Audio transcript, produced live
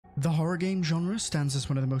The horror game genre stands as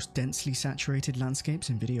one of the most densely saturated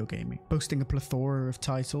landscapes in video gaming, boasting a plethora of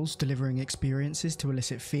titles delivering experiences to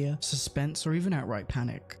elicit fear, suspense, or even outright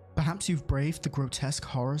panic. Perhaps you've braved the grotesque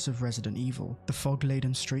horrors of Resident Evil, the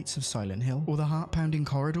fog-laden streets of Silent Hill, or the heart-pounding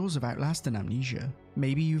corridors of Outlast and Amnesia.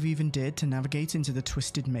 Maybe you've even dared to navigate into the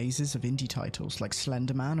twisted mazes of indie titles like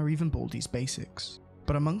Slenderman or even Baldi's Basics.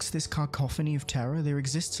 But amongst this cacophony of terror, there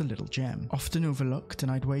exists a little gem, often overlooked,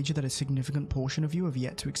 and I'd wager that a significant portion of you have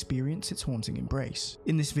yet to experience its haunting embrace.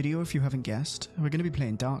 In this video, if you haven't guessed, we're going to be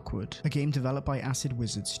playing Darkwood, a game developed by Acid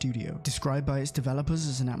Wizard Studio, described by its developers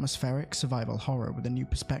as an atmospheric survival horror with a new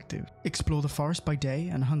perspective. Explore the forest by day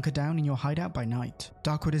and hunker down in your hideout by night.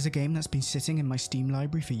 Darkwood is a game that's been sitting in my Steam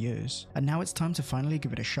library for years, and now it's time to finally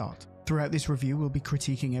give it a shot. Throughout this review, we'll be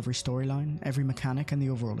critiquing every storyline, every mechanic, and the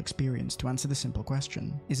overall experience to answer the simple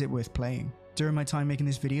question: is it worth playing? During my time making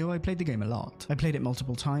this video, I played the game a lot. I played it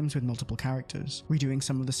multiple times with multiple characters, redoing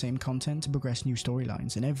some of the same content to progress new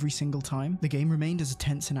storylines, and every single time, the game remained as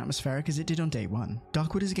tense and atmospheric as it did on day one.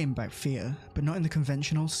 Darkwood is a game about fear, but not in the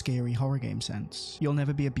conventional, scary horror game sense. You'll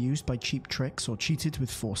never be abused by cheap tricks or cheated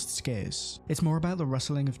with forced scares. It's more about the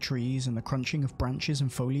rustling of trees and the crunching of branches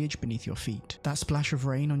and foliage beneath your feet. That splash of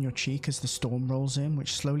rain on your cheek as the storm rolls in,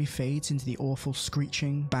 which slowly fades into the awful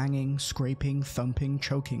screeching, banging, scraping, thumping,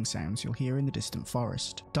 choking sounds you'll hear in the distant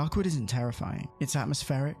forest. Darkwood isn't terrifying. It's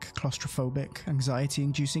atmospheric, claustrophobic,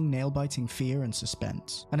 anxiety-inducing, nail-biting fear and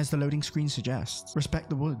suspense. And as the loading screen suggests, respect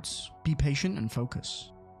the woods, be patient and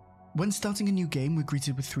focus. When starting a new game, we're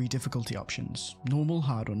greeted with 3 difficulty options: normal,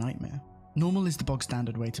 hard, or nightmare. Normal is the bog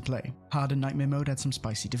standard way to play. Hard and nightmare mode add some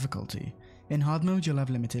spicy difficulty. In hard mode, you'll have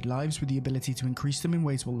limited lives with the ability to increase them in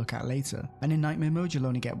ways we'll look at later, and in nightmare mode you'll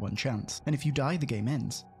only get one chance, and if you die, the game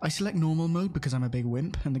ends. I select normal mode because I'm a big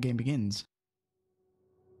wimp and the game begins.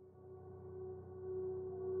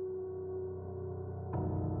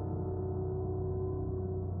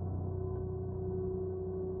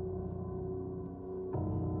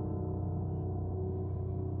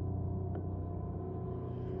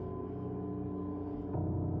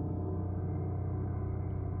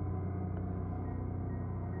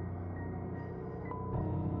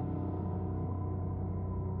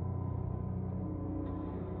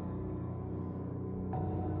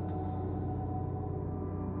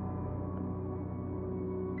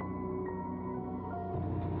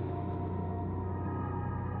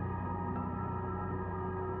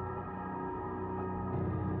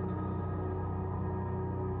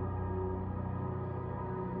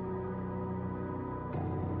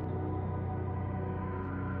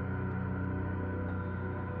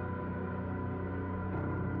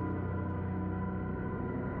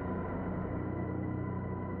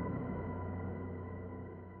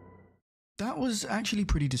 That was actually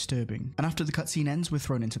pretty disturbing, and after the cutscene ends, we're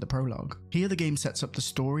thrown into the prologue. Here the game sets up the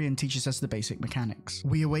story and teaches us the basic mechanics.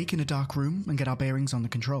 We awake in a dark room and get our bearings on the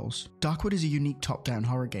controls. Darkwood is a unique top-down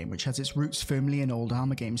horror game which has its roots firmly in old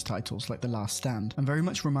Armor Games titles like The Last Stand, and very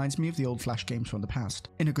much reminds me of the old Flash games from the past,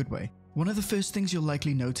 in a good way. One of the first things you'll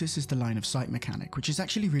likely notice is the line of sight mechanic, which is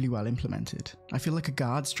actually really well implemented. I feel like a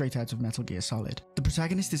guard straight out of Metal Gear Solid. The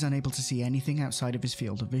protagonist is unable to see anything outside of his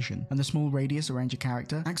field of vision, and the small radius around your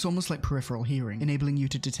character acts almost like peripheral hearing, enabling you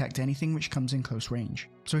to detect anything which comes in close range.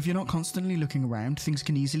 So if you're not constantly looking around, things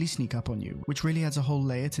can easily sneak up on you, which really adds a whole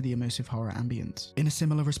layer to the immersive horror ambience. In a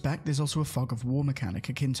similar respect, there's also a fog of war mechanic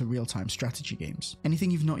akin to real-time strategy games.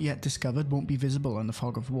 Anything you've not yet discovered won't be visible in the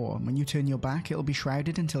fog of war, and when you turn your back, it'll be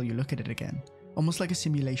shrouded until you look at it again. Almost like a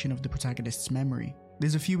simulation of the protagonist's memory.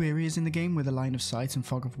 There's a few areas in the game where the line of sight and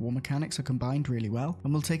fog of war mechanics are combined really well,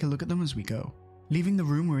 and we'll take a look at them as we go. Leaving the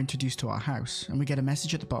room, we're introduced to our house, and we get a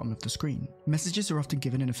message at the bottom of the screen. Messages are often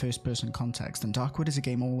given in a first-person context, and Darkwood is a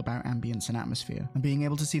game all about ambience and atmosphere, and being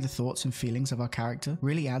able to see the thoughts and feelings of our character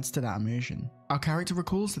really adds to that immersion. Our character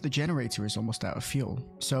recalls that the generator is almost out of fuel,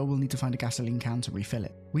 so we'll need to find a gasoline can to refill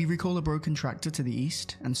it. We recall a broken tractor to the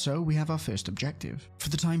east, and so we have our first objective. For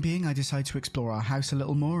the time being, I decide to explore our house a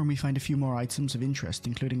little more, and we find a few more items of interest,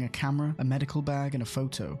 including a camera, a medical bag, and a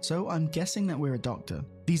photo, so I'm guessing that we're a doctor.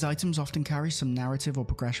 These items often carry some narrative or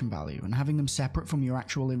progression value, and having them separate from your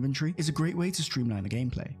actual inventory is a great way to streamline the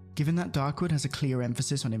gameplay. Given that Darkwood has a clear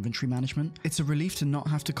emphasis on inventory management, it's a relief to not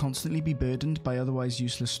have to constantly be burdened by otherwise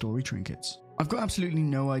useless story trinkets. I've got absolutely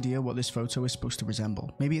no idea what this photo is supposed to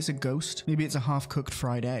resemble. Maybe it's a ghost, maybe it's a half-cooked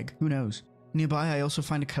fried egg, who knows? Nearby, I also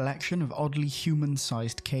find a collection of oddly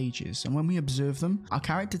human-sized cages, and when we observe them, our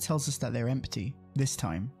character tells us that they're empty. This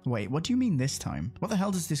time. Wait, what do you mean this time? What the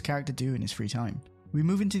hell does this character do in his free time? We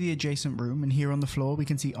move into the adjacent room, and here on the floor we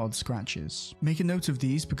can see odd scratches. Make a note of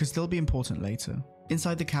these because they'll be important later.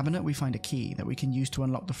 Inside the cabinet we find a key that we can use to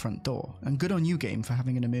unlock the front door, and good on you game for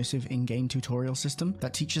having an immersive in-game tutorial system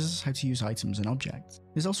that teaches us how to use items and objects.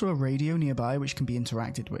 There's also a radio nearby which can be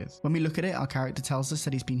interacted with. When we look at it, our character tells us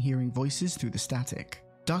that he's been hearing voices through the static.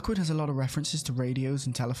 Darkwood has a lot of references to radios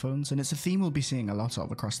and telephones, and it's a theme we'll be seeing a lot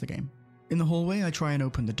of across the game. In the hallway I try and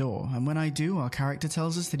open the door, and when I do, our character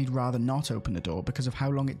tells us that he'd rather not open the door because of how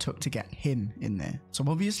long it took to get him in there. So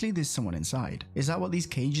obviously there's someone inside. Is that what these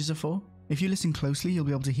cages are for? If you listen closely, you'll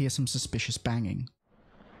be able to hear some suspicious banging.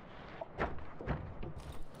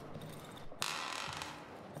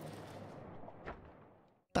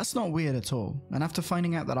 That's not weird at all, and after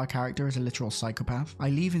finding out that our character is a literal psychopath, I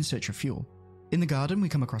leave in search of fuel. In the garden we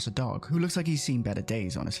come across a dog, who looks like he's seen better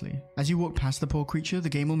days honestly. As you walk past the poor creature, the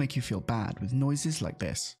game will make you feel bad with noises like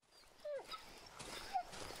this.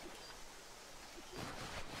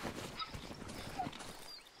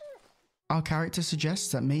 Our character suggests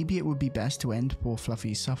that maybe it would be best to end poor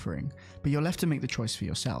Fluffy's suffering, but you're left to make the choice for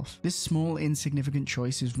yourself. This small, insignificant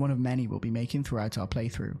choice is one of many we'll be making throughout our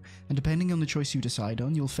playthrough, and depending on the choice you decide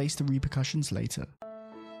on, you'll face the repercussions later.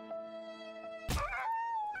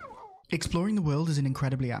 Exploring the world is an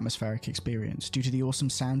incredibly atmospheric experience due to the awesome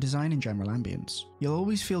sound design and general ambience. You'll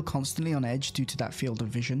always feel constantly on edge due to that field of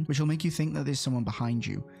vision, which will make you think that there's someone behind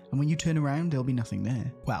you, and when you turn around there'll be nothing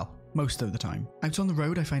there. Well, most of the time. Out on the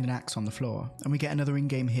road I find an axe on the floor, and we get another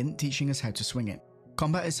in-game hint teaching us how to swing it.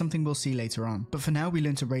 Combat is something we'll see later on, but for now we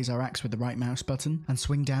learn to raise our axe with the right mouse button and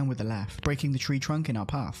swing down with the left, breaking the tree trunk in our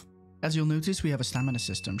path. As you'll notice, we have a stamina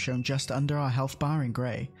system shown just under our health bar in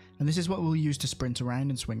grey, and this is what we'll use to sprint around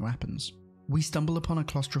and swing weapons. We stumble upon a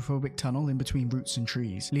claustrophobic tunnel in between roots and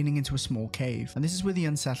trees, leading into a small cave, and this is where the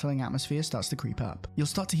unsettling atmosphere starts to creep up. You'll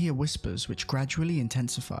start to hear whispers which gradually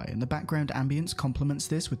intensify, and the background ambience complements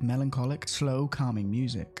this with melancholic, slow, calming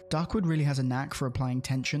music. Darkwood really has a knack for applying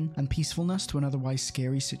tension and peacefulness to an otherwise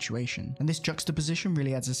scary situation, and this juxtaposition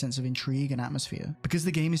really adds a sense of intrigue and atmosphere. Because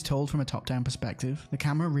the game is told from a top-down perspective, the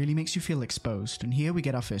camera really makes you feel exposed, and here we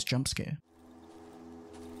get our first jump scare.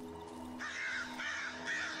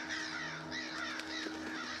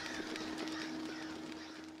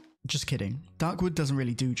 Just kidding. Darkwood doesn't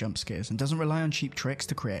really do jump scares and doesn't rely on cheap tricks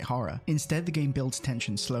to create horror. Instead, the game builds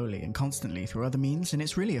tension slowly and constantly through other means, and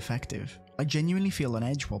it's really effective. I genuinely feel on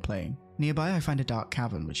edge while playing. Nearby I find a dark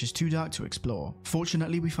cavern which is too dark to explore.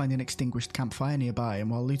 Fortunately we find an extinguished campfire nearby, and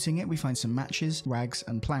while looting it we find some matches, rags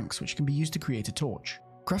and planks which can be used to create a torch.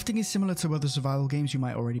 Crafting is similar to other survival games you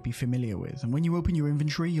might already be familiar with, and when you open your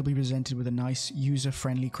inventory you'll be presented with a nice,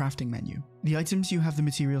 user-friendly crafting menu. The items you have the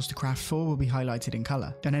materials to craft for will be highlighted in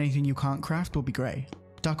colour, and anything you can't craft will be grey.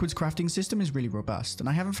 Darkwood's crafting system is really robust, and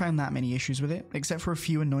I haven't found that many issues with it, except for a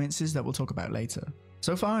few annoyances that we'll talk about later.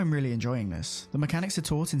 So far I'm really enjoying this. The mechanics are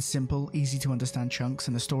taught in simple, easy to understand chunks,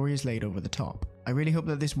 and the story is laid over the top. I really hope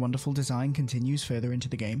that this wonderful design continues further into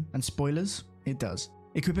the game, and spoilers, it does.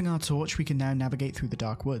 Equipping our torch, we can now navigate through the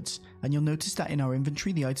dark woods, and you'll notice that in our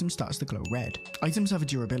inventory the item starts to glow red. Items have a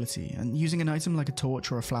durability, and using an item like a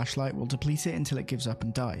torch or a flashlight will deplete it until it gives up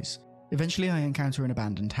and dies. Eventually I encounter an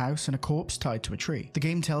abandoned house and a corpse tied to a tree. The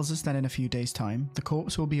game tells us that in a few days' time, the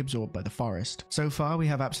corpse will be absorbed by the forest. So far we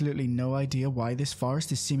have absolutely no idea why this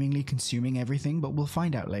forest is seemingly consuming everything, but we'll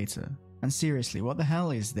find out later. And seriously, what the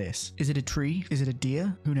hell is this? Is it a tree? Is it a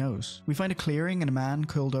deer? Who knows? We find a clearing and a man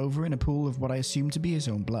curled over in a pool of what I assume to be his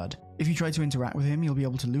own blood. If you try to interact with him, you'll be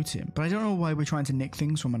able to loot him, but I don't know why we're trying to nick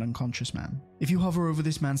things from an unconscious man. If you hover over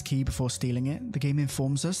this man's key before stealing it, the game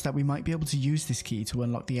informs us that we might be able to use this key to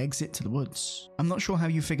unlock the exit to the woods. I'm not sure how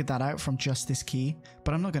you figured that out from just this key,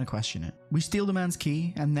 but I'm not going to question it. We steal the man's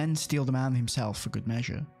key, and then steal the man himself for good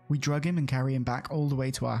measure. We drug him and carry him back all the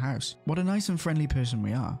way to our house. What a nice and friendly person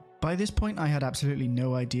we are. By this point I had absolutely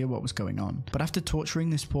no idea what was going on, but after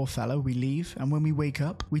torturing this poor fellow we leave, and when we wake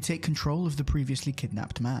up we take control of the previously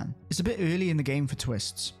kidnapped man. It's a bit early in the game for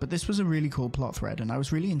twists, but this was a really cool plot thread and I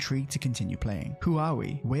was really intrigued to continue playing. Who are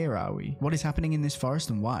we? Where are we? What is happening in this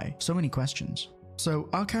forest and why? So many questions. So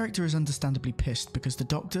our character is understandably pissed because the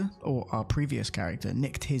doctor, or our previous character,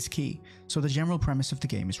 nicked his key, so the general premise of the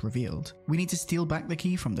game is revealed. We need to steal back the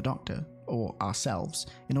key from the doctor, or ourselves,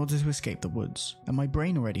 in order to escape the woods, and my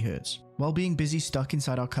brain already hurts. While being busy stuck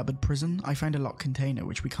inside our cupboard prison, I find a locked container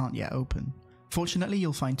which we can't yet open. Fortunately,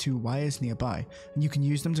 you'll find two wires nearby, and you can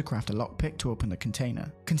use them to craft a lockpick to open the container.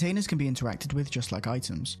 Containers can be interacted with just like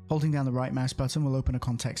items. Holding down the right mouse button will open a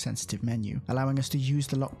context-sensitive menu, allowing us to use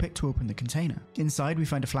the lockpick to open the container. Inside, we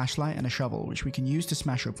find a flashlight and a shovel, which we can use to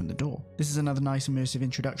smash open the door. This is another nice immersive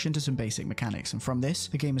introduction to some basic mechanics, and from this,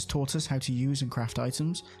 the game has taught us how to use and craft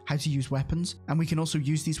items, how to use weapons, and we can also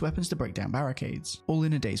use these weapons to break down barricades, all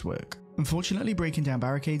in a day's work. Unfortunately, breaking down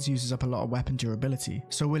barricades uses up a lot of weapon durability,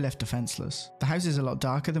 so we're left defenseless. The house is a lot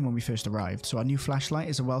darker than when we first arrived, so our new flashlight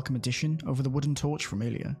is a welcome addition over the wooden torch from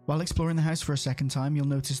earlier. While exploring the house for a second time, you'll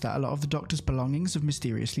notice that a lot of the doctor's belongings have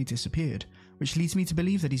mysteriously disappeared, which leads me to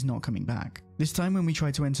believe that he's not coming back. This time when we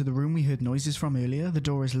try to enter the room we heard noises from earlier, the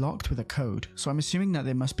door is locked with a code, so I'm assuming that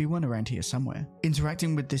there must be one around here somewhere.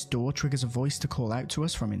 Interacting with this door triggers a voice to call out to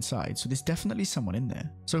us from inside, so there's definitely someone in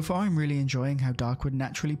there. So far I'm really enjoying how Darkwood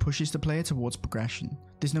naturally pushes the player towards progression.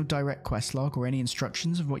 There's no direct quest log or any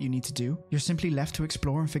instructions of what you need to do, you're simply left to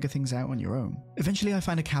explore and figure things out on your own. Eventually I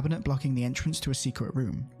find a cabinet blocking the entrance to a secret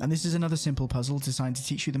room, and this is another simple puzzle designed to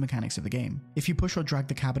teach you the mechanics of the game. If you push or drag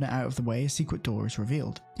the cabinet out of the way, a secret door is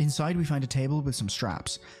revealed. Inside we find a table with some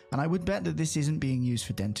straps, and I would bet that this isn't being used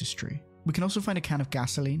for dentistry. We can also find a can of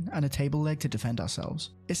gasoline and a table leg to defend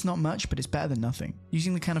ourselves. It's not much, but it's better than nothing.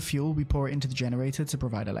 Using the can of fuel, we pour it into the generator to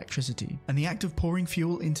provide electricity. And the act of pouring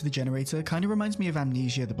fuel into the generator kind of reminds me of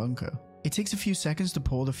Amnesia the Bunker. It takes a few seconds to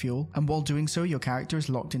pour the fuel, and while doing so, your character is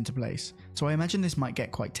locked into place. So I imagine this might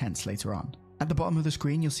get quite tense later on. At the bottom of the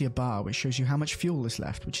screen, you'll see a bar which shows you how much fuel is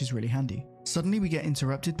left, which is really handy. Suddenly we get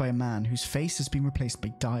interrupted by a man whose face has been replaced by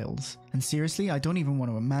dials. And seriously, I don't even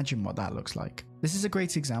want to imagine what that looks like. This is a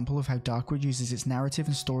great example of how Darkwood uses its narrative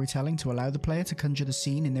and storytelling to allow the player to conjure the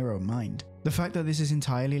scene in their own mind. The fact that this is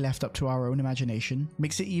entirely left up to our own imagination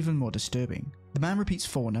makes it even more disturbing. The man repeats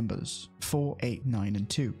 4 numbers, 4, 8, 9 and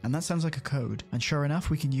 2, and that sounds like a code, and sure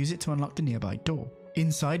enough we can use it to unlock the nearby door.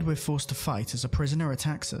 Inside we're forced to fight as a prisoner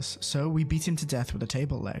attacks us, so we beat him to death with a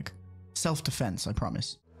table leg. Self-defense, I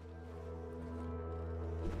promise.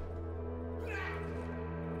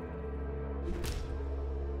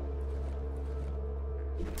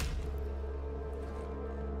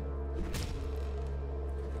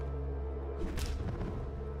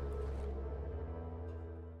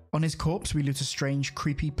 On his corpse we loot a strange,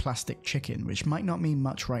 creepy plastic chicken, which might not mean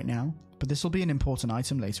much right now, but this will be an important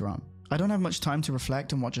item later on. I don't have much time to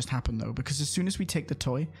reflect on what just happened though, because as soon as we take the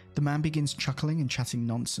toy, the man begins chuckling and chatting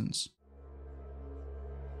nonsense.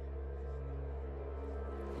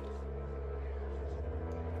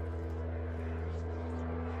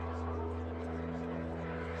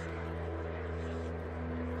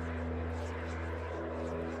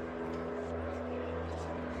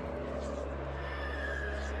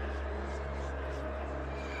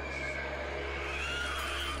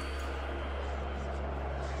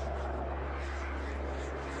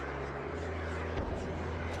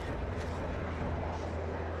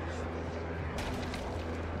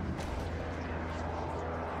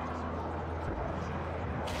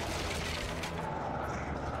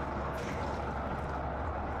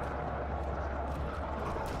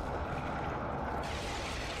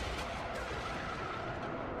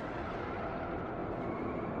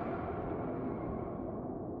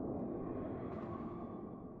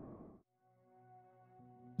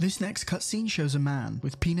 This next cutscene shows a man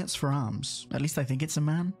with peanuts for arms. At least I think it's a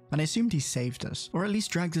man, and I assumed he saved us, or at least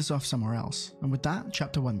dragged us off somewhere else. And with that,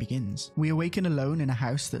 chapter 1 begins. We awaken alone in a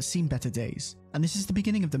house that's seen better days, and this is the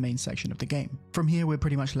beginning of the main section of the game. From here we're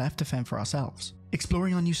pretty much left to fend for ourselves.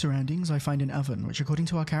 Exploring our new surroundings, I find an oven which according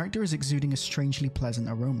to our character is exuding a strangely pleasant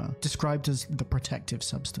aroma, described as the protective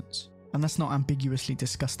substance. And that's not ambiguously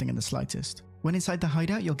disgusting in the slightest. When inside the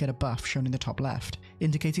hideout you'll get a buff shown in the top left,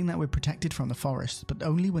 indicating that we're protected from the forest, but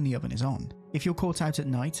only when the oven is on. If you're caught out at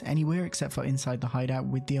night, anywhere except for inside the hideout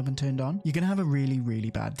with the oven turned on, you're gonna have a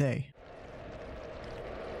really bad day.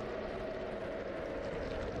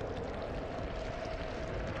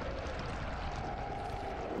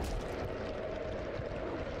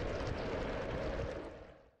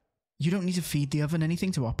 You don't need to feed the oven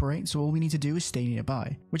anything to operate, so all we need to do is stay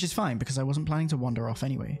nearby, which is fine because I wasn't planning to wander off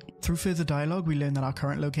anyway. Through further dialogue we learn that our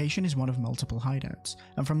current location is one of multiple hideouts,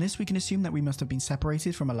 and from this we can assume that we must have been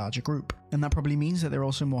separated from a larger group, and that probably means that there are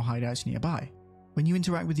also more hideouts nearby. When you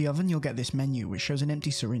interact with the oven you'll get this menu which shows an empty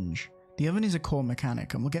syringe. The oven is a core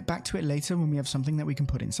mechanic and we'll get back to it later when we have something that we can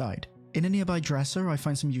put inside. In a nearby dresser I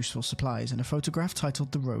find some useful supplies and a photograph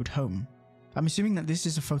titled The Road Home. I'm assuming that this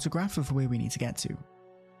is a photograph of where we need to get to.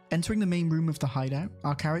 Entering the main room of the hideout,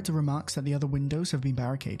 our character remarks that the other windows have been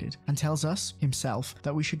barricaded and tells us, himself,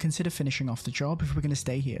 that we should consider finishing off the job if we're going to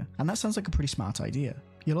stay here, and that sounds like a pretty smart idea.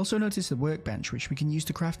 You'll also notice the workbench, which we can use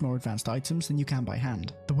to craft more advanced items than you can by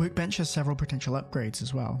hand. The workbench has several potential upgrades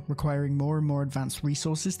as well, requiring more and more advanced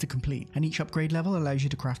resources to complete, and each upgrade level allows you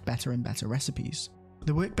to craft better and better recipes.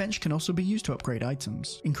 The workbench can also be used to upgrade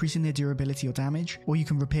items, increasing their durability or damage, or you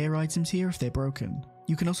can repair items here if they're broken.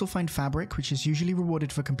 You can also find fabric, which is usually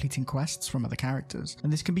rewarded for completing quests from other characters,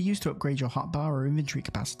 and this can be used to upgrade your hotbar or inventory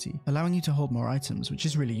capacity, allowing you to hold more items, which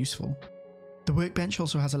is really useful. The workbench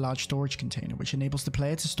also has a large storage container which enables the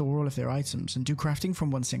player to store all of their items and do crafting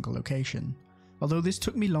from one single location. Although this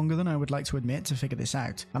took me longer than I would like to admit to figure this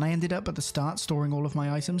out, and I ended up at the start storing all of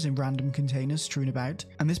my items in random containers strewn about,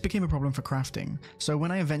 and this became a problem for crafting, so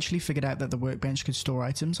when I eventually figured out that the workbench could store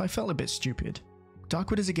items, I felt a bit stupid.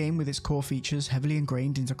 Darkwood is a game with its core features heavily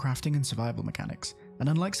ingrained into crafting and survival mechanics, and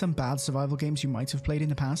unlike some bad survival games you might have played in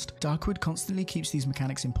the past, Darkwood constantly keeps these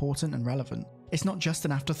mechanics important and relevant. It's not just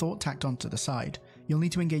an afterthought tacked onto the side, you'll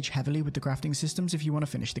need to engage heavily with the crafting systems if you want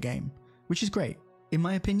to finish the game, which is great. In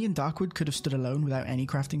my opinion, Darkwood could have stood alone without any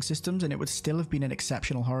crafting systems and it would still have been an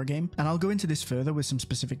exceptional horror game, and I'll go into this further with some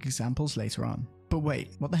specific examples later on. But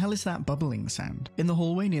wait, what the hell is that bubbling sound? In the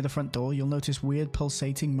hallway near the front door, you'll notice weird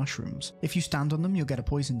pulsating mushrooms. If you stand on them, you'll get a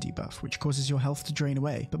poison debuff, which causes your health to drain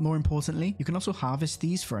away, but more importantly, you can also harvest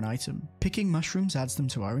these for an item. Picking mushrooms adds them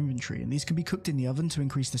to our inventory, and these can be cooked in the oven to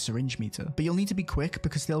increase the syringe meter, but you'll need to be quick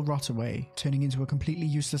because they'll rot away, turning into a completely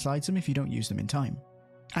useless item if you don't use them in time.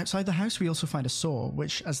 Outside the house we also find a saw,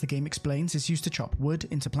 which, as the game explains, is used to chop wood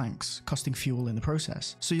into planks, costing fuel in the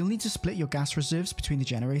process. So you'll need to split your gas reserves between the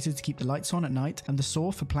generator to keep the lights on at night, and the saw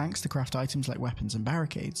for planks to craft items like weapons and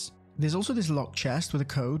barricades. There's also this locked chest with a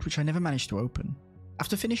code which I never managed to open.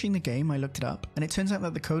 After finishing the game I looked it up, and it turns out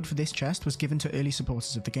that the code for this chest was given to early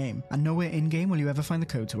supporters of the game, and nowhere in-game will you ever find the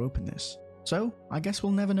code to open this. So, I guess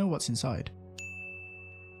we'll never know what's inside.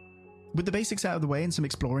 With the basics out of the way and some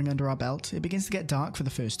exploring under our belt, it begins to get dark for the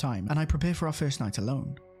first time, and I prepare for our first night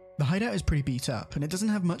alone. The hideout is pretty beat up, and it doesn't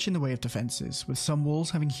have much in the way of defences, with some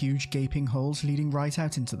walls having huge gaping holes leading right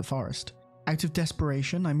out into the forest. Out of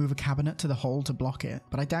desperation, I move a cabinet to the hole to block it,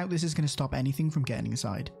 but I doubt this is going to stop anything from getting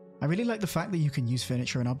inside. I really like the fact that you can use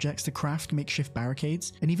furniture and objects to craft makeshift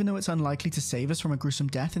barricades, and even though it's unlikely to save us from a gruesome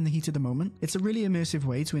death in the heat of the moment, it's a really immersive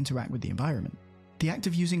way to interact with the environment. The act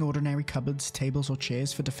of using ordinary cupboards, tables or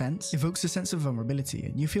chairs for defense evokes a sense of vulnerability,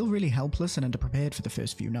 and you feel really helpless and underprepared for the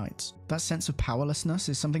first few nights. That sense of powerlessness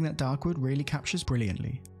is something that Darkwood really captures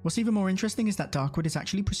brilliantly. What's even more interesting is that Darkwood is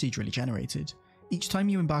actually procedurally generated. Each time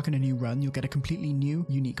you embark on a new run, you'll get a completely new,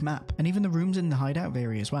 unique map, and even the rooms in the hideout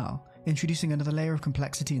vary as well, introducing another layer of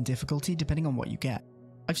complexity and difficulty depending on what you get.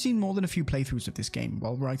 I've seen more than a few playthroughs of this game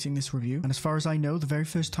while writing this review, and as far as I know, the very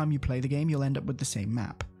first time you play the game you'll end up with the same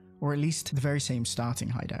map. Or at least the very same starting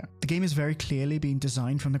hideout. The game is very clearly being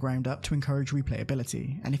designed from the ground up to encourage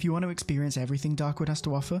replayability, and if you want to experience everything Darkwood has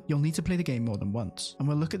to offer, you'll need to play the game more than once, and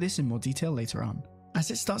we'll look at this in more detail later on.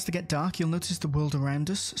 As it starts to get dark, you'll notice the world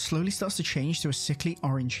around us slowly starts to change to a sickly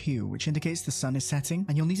orange hue, which indicates the sun is setting,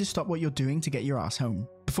 and you'll need to stop what you're doing to get your ass home.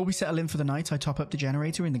 Before we settle in for the night, I top up the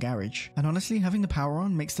generator in the garage, and honestly, having the power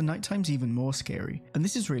on makes the night times even more scary, and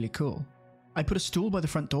this is really cool. I put a stool by the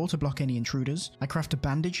front door to block any intruders, I craft a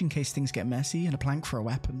bandage in case things get messy and a plank for a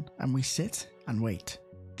weapon, and we sit and wait.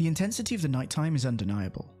 The intensity of the nighttime is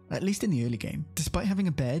undeniable, at least in the early game. Despite having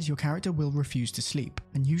a bed, your character will refuse to sleep,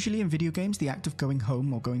 and usually in video games the act of going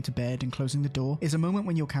home or going to bed and closing the door is a moment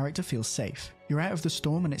when your character feels safe. You're out of the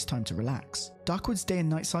storm and it's time to relax. Darkwood's day and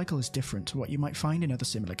night cycle is different to what you might find in other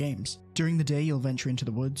similar games. During the day you'll venture into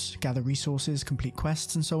the woods, gather resources, complete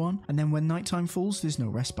quests and so on, and then when nighttime falls there's no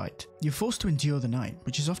respite. You're forced to endure the night,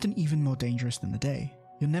 which is often even more dangerous than the day.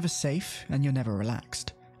 You're never safe and you're never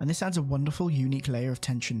relaxed, and this adds a wonderful, unique layer of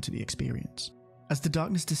tension to the experience. As the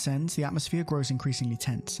darkness descends, the atmosphere grows increasingly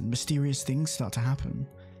tense and mysterious things start to happen.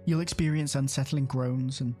 You'll experience unsettling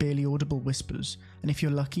groans and barely audible whispers, and if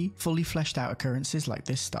you're lucky, fully fleshed out occurrences like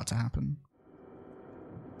this start to happen.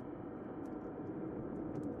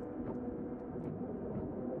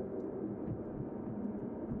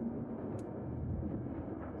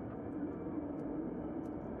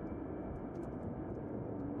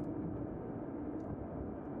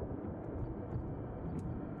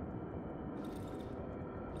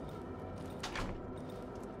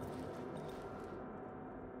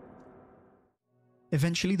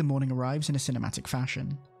 Eventually the morning arrives in a cinematic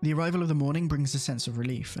fashion. The arrival of the morning brings a sense of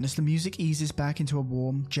relief, and as the music eases back into a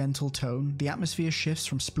warm, gentle tone, the atmosphere shifts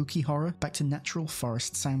from spooky horror back to natural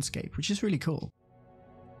forest soundscape, which is really cool.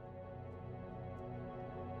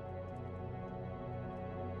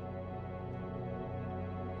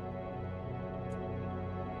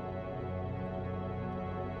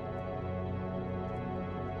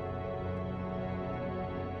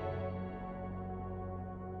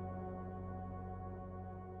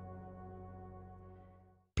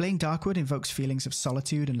 Playing Darkwood invokes feelings of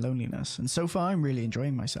solitude and loneliness, and so far I'm really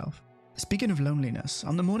enjoying myself. Speaking of loneliness,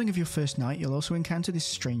 on the morning of your first night you'll also encounter this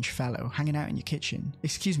strange fellow hanging out in your kitchen.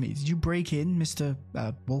 Excuse me, did you break in, Mr.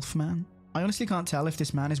 Wolfman? I honestly can't tell if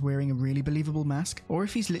this man is wearing a really believable mask, or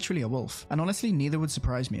if he's literally a wolf, and honestly neither would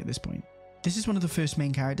surprise me at this point. This is one of the first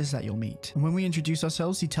main characters that you'll meet, and when we introduce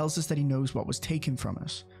ourselves he tells us that he knows what was taken from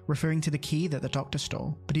us, referring to the key that the doctor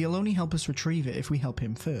stole, but he'll only help us retrieve it if we help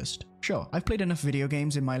him first. Sure, I've played enough video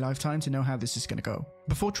games in my lifetime to know how this is going to go.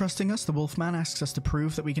 Before trusting us, the Wolfman asks us to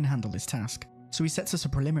prove that we can handle his task, so he sets us a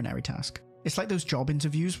preliminary task. It's like those job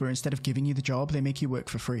interviews where instead of giving you the job, they make you work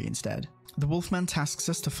for free instead. The Wolfman tasks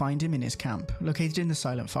us to find him in his camp, located in the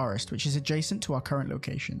Silent Forest, which is adjacent to our current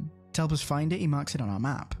location. To help us find it, he marks it on our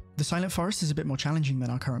map. The Silent Forest is a bit more challenging than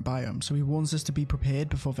our current biome, so he warns us to be prepared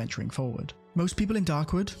before venturing forward. Most people in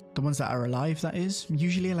Darkwood, the ones that are alive that is,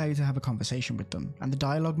 usually allow you to have a conversation with them, and the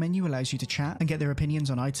dialogue menu allows you to chat and get their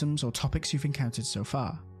opinions on items or topics you've encountered so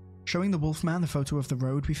far. Showing the Wolfman the photo of the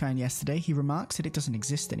road we found yesterday, he remarks that it doesn't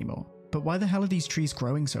exist anymore. But why the hell are these trees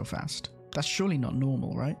growing so fast? That's surely not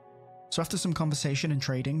normal, right? So after some conversation and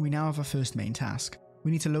trading, we now have our first main task. We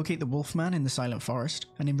need to locate the Wolfman in the Silent Forest,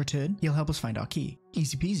 and in return, he'll help us find our key.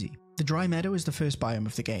 Easy peasy. The Dry Meadow is the first biome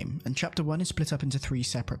of the game, and Chapter 1 is split up into 3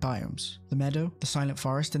 separate biomes: the Meadow, the Silent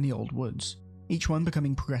Forest, and the Old Woods, each one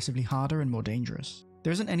becoming progressively harder and more dangerous.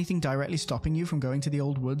 There isn't anything directly stopping you from going to the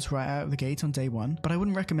Old Woods right out of the gate on day 1, but I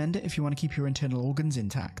wouldn't recommend it if you want to keep your internal organs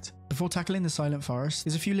intact. Before tackling the Silent Forest,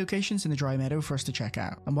 there's a few locations in the Dry Meadow for us to check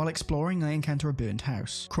out, and while exploring I encounter a burnt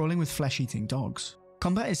house, crawling with flesh-eating dogs.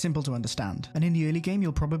 Combat is simple to understand, and in the early game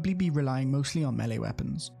you'll probably be relying mostly on melee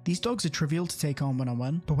weapons. These dogs are trivial to take on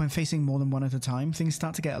one-on-one, but when facing more than one at a time, things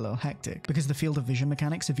start to get a little hectic, because the field of vision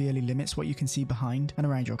mechanic severely limits what you can see behind and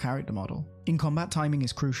around your character model. In combat, timing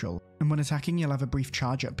is crucial, and when attacking you'll have a brief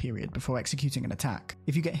charge-up period before executing an attack.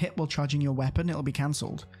 If you get hit while charging your weapon, it'll be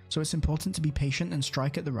cancelled, so it's important to be patient and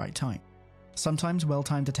strike at the right time. Sometimes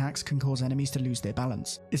well-timed attacks can cause enemies to lose their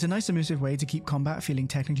balance. It's a nice immersive way to keep combat feeling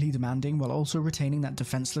technically demanding while also retaining that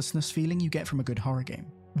defenselessness feeling you get from a good horror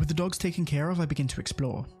game. With the dogs taken care of, I begin to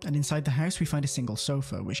explore, and inside the house we find a single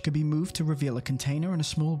sofa, which could be moved to reveal a container and a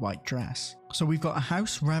small white dress. So we've got a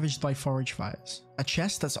house ravaged by forage fires, a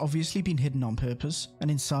chest that's obviously been hidden on purpose, and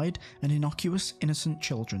inside, an innocuous, innocent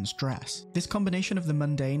children's dress. This combination of the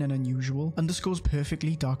mundane and unusual underscores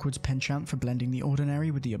perfectly Darkwood's penchant for blending the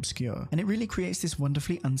ordinary with the obscure, and it really creates this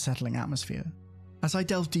wonderfully unsettling atmosphere. As I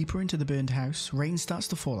delve deeper into the burned house, rain starts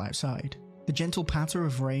to fall outside. The gentle patter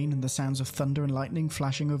of rain and the sounds of thunder and lightning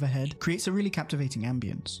flashing overhead creates a really captivating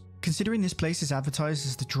ambience. Considering this place is advertised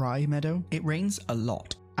as the Dry Meadow, it rains a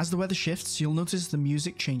lot. As the weather shifts, you'll notice the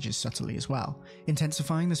music changes subtly as well,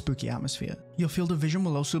 intensifying the spooky atmosphere. Your field of vision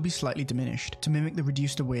will also be slightly diminished, to mimic the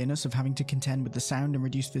reduced awareness of having to contend with the sound and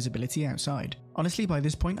reduced visibility outside. Honestly, by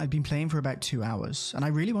this point I'd been playing for about 2 hours, and I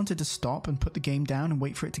really wanted to stop and put the game down and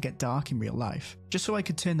wait for it to get dark in real life, just so I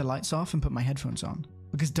could turn the lights off and put my headphones on.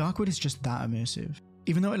 Because Darkwood is just that immersive.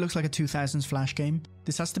 Even though it looks like a 2000s Flash game,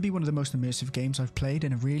 this has to be one of the most immersive games I've played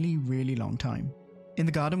in a really long time. In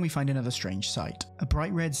the garden we find another strange sight, a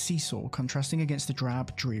bright red seesaw contrasting against the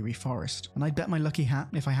drab, dreary forest, and I'd bet my lucky hat,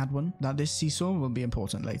 if I had one, that this seesaw will be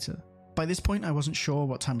important later. By this point I wasn't sure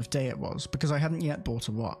what time of day it was, because I hadn't yet bought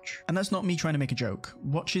a watch. And that's not me trying to make a joke,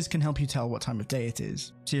 watches can help you tell what time of day it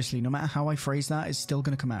is. Seriously, no matter how I phrase that, it's still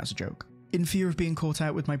going to come out as a joke. In fear of being caught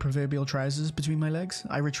out with my proverbial trousers between my legs,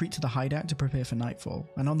 I retreat to the hideout to prepare for nightfall,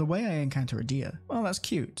 and on the way I encounter a deer. Well, that's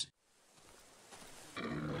cute.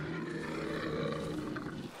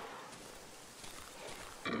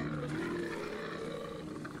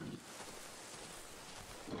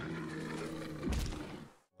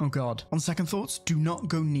 Oh god. On second thoughts, do not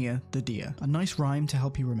go near the deer. A nice rhyme to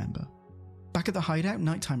help you remember. Back at the hideout,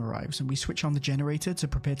 nighttime arrives and we switch on the generator to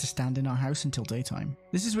prepare to stand in our house until daytime.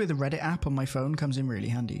 This is where the Reddit app on my phone comes in really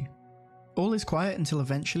handy. All is quiet until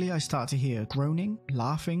eventually I start to hear groaning,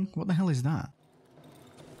 laughing. What the hell is that?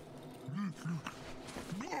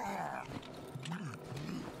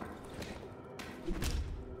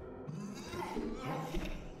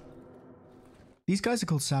 These guys are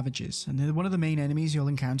called Savages, and they're one of the main enemies you'll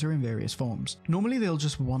encounter in various forms. Normally they'll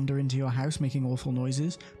just wander into your house making awful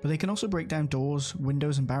noises, but they can also break down doors,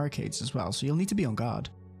 windows and barricades as well, so you'll need to be on guard.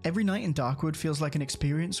 Every night in Darkwood feels like an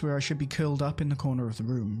experience where I should be curled up in the corner of the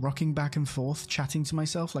room, rocking back and forth, chatting to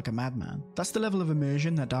myself like a madman. That's the level of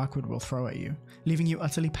immersion that Darkwood will throw at you, leaving you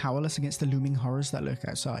utterly powerless against the looming horrors that lurk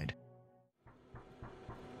outside.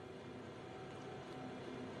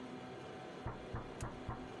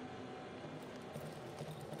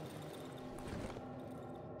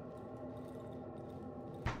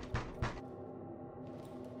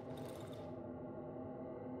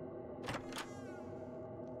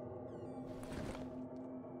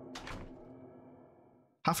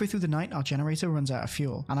 Halfway through the night, our generator runs out of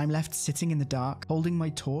fuel, and I'm left sitting in the dark, holding my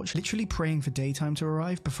torch, literally praying for daytime to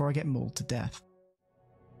arrive before I get mauled to death.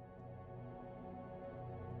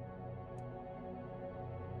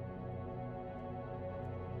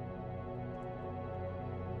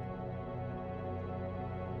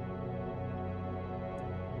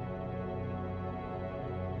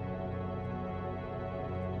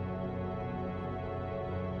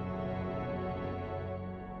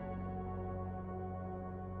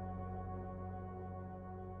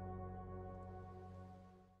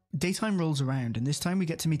 Daytime rolls around, and this time we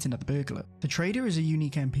get to meet another burglar. The trader is a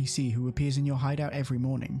unique NPC who appears in your hideout every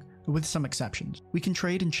morning, with some exceptions. We can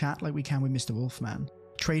trade and chat like we can with Mr. Wolfman.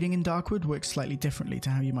 Trading in Darkwood works slightly differently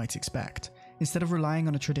to how you might expect. Instead of relying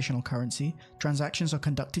on a traditional currency, transactions are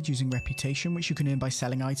conducted using reputation, which you can earn by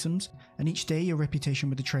selling items, and each day your reputation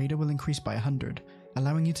with the trader will increase by 100,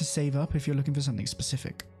 allowing you to save up if you're looking for something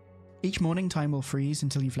specific. Each morning time will freeze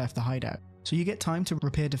until you've left the hideout, so you get time to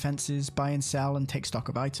repair defenses, buy and sell, and take stock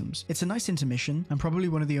of items. It's a nice intermission, and probably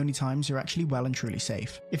one of the only times you're actually well and truly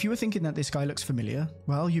safe. If you were thinking that this guy looks familiar,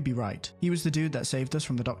 well, you'd be right. He was the dude that saved us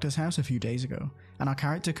from the doctor's house a few days ago, and our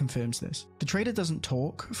character confirms this. The trader doesn't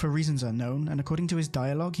talk, for reasons unknown, and according to his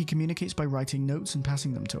dialogue, he communicates by writing notes and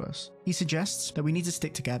passing them to us. He suggests that we need to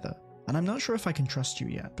stick together, and I'm not sure if I can trust you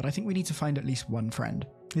yet, but I think we need to find at least one friend.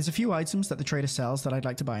 There's a few items that the trader sells that I'd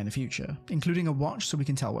like to buy in the future, including a watch so we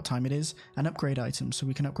can tell what time it is, and upgrade items so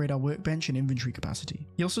we can upgrade our workbench and inventory capacity.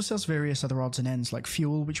 He also sells various other odds and ends like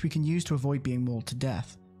fuel, which we can use to avoid being mauled to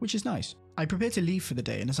death, which is nice. I prepare to leave for the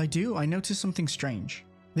day, and as I do, I notice something strange.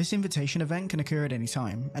 This invitation event can occur at any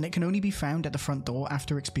time, and it can only be found at the front door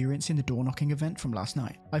after experiencing the door knocking event from last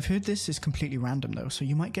night. I've heard this is completely random though, so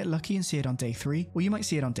you might get lucky and see it on day 3, or you might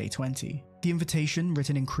see it on day 20. The invitation,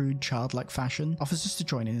 written in crude, childlike fashion, offers us to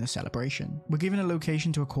join in a celebration. We're given a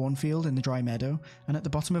location to a cornfield in the dry meadow, and at the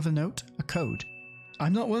bottom of the note, a code.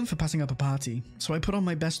 I'm not one for passing up a party, so I put on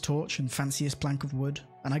my best torch and fanciest plank of wood,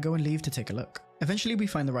 and I go and leave to take a look. Eventually we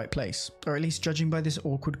find the right place, or at least judging by this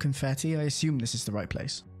awkward confetti, I assume this is the right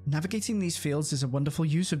place. Navigating these fields is a wonderful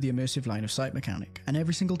use of the immersive line of sight mechanic, and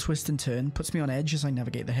every single twist and turn puts me on edge as I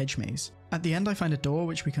navigate the hedge maze. At the end I find a door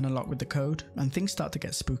which we can unlock with the code, and things start to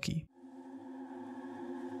get spooky.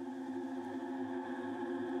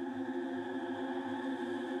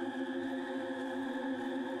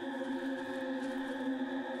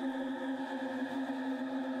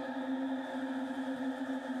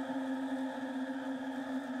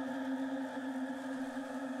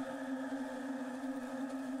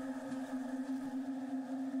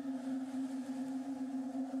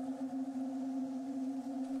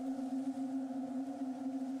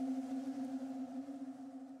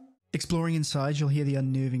 Exploring inside, you'll hear the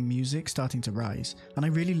unnerving music starting to rise, and I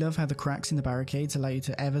really love how the cracks in the barricades allow you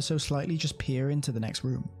to ever so slightly just peer into the next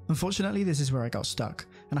room. Unfortunately, this is where I got stuck,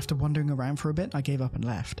 and after wandering around for a bit, I gave up and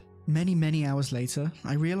left. Many hours later,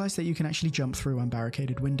 I realised that you can actually jump through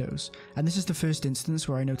unbarricaded windows, and this is the first instance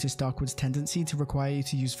where I noticed Darkwood's tendency to require you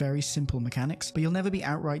to use very simple mechanics, but you'll never be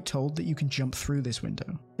outright told that you can jump through this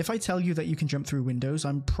window. If I tell you that you can jump through windows,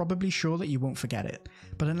 I'm probably sure that you won't forget it,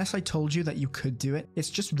 but unless I told you that you could do it, it's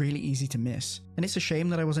just really easy to miss. And it's a shame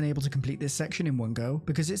that I wasn't able to complete this section in one go,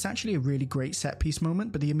 because it's actually a really great set piece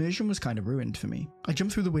moment, but the immersion was kind of ruined for me. I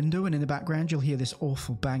jump through the window and in the background you'll hear this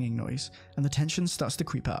awful banging noise, and the tension starts to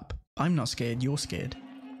creep up. I'm not scared, you're scared.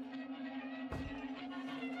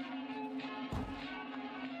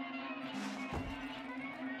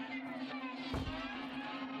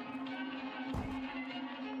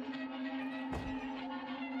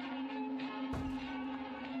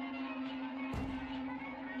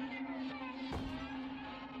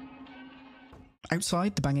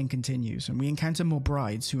 Outside, the banging continues, and we encounter more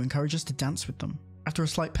brides who encourage us to dance with them. After a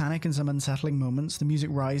slight panic and some unsettling moments, the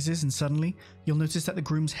music rises and suddenly, you'll notice that the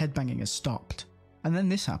groom's headbanging has stopped. And then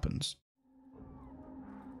this happens.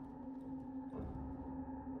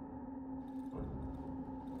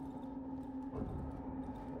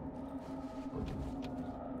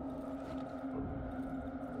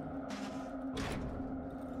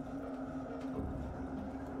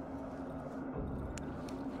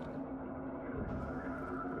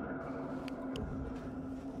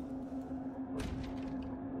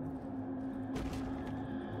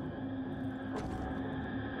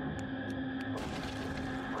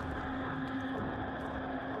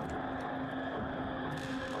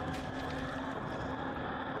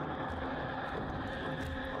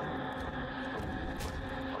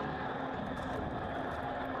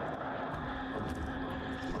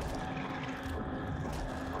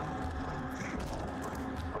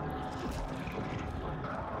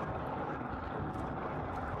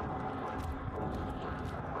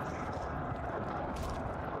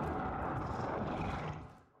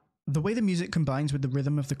 The way the music combines with the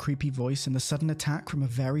rhythm of the creepy voice and the sudden attack from a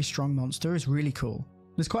very strong monster is really cool.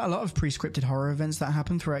 There's quite a lot of pre-scripted horror events that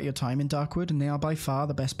happen throughout your time in Darkwood, and they are by far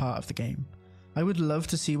the best part of the game. I would love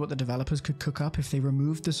to see what the developers could cook up if they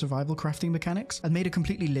removed the survival crafting mechanics and made a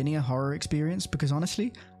completely linear horror experience, because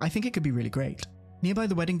honestly, I think it could be really great. Nearby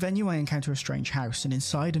the wedding venue I encounter a strange house, and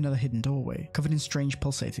inside another hidden doorway, covered in strange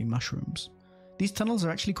pulsating mushrooms. These tunnels are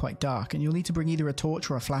actually quite dark, and you'll need to bring either a torch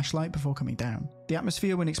or a flashlight before coming down. The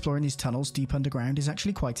atmosphere when exploring these tunnels deep underground is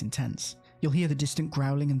actually quite intense. You'll hear the distant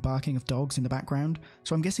growling and barking of dogs in the background,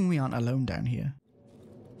 so I'm guessing we aren't alone down here.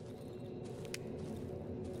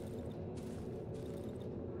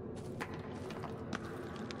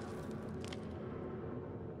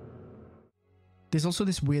 There's also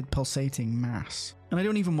this weird pulsating mass, and I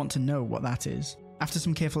don't even want to know what that is. After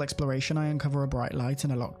some careful exploration, I uncover a bright light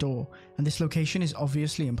and a locked door, and this location is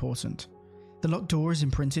obviously important. The locked door is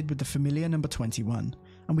imprinted with the familiar number 21,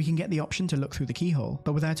 and we can get the option to look through the keyhole,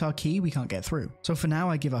 but without our key we can't get through. So for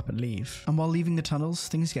now I give up and leave, and while leaving the tunnels,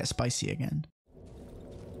 things get spicy again.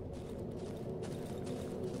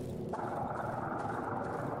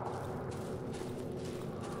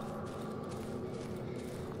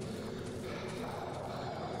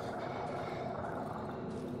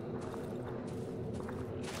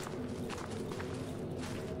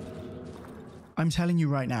 I'm telling you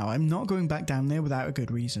right now, I'm not going back down there without a good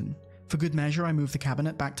reason. For good measure, I move the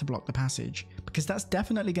cabinet back to block the passage, because that's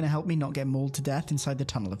definitely going to help me not get mauled to death inside the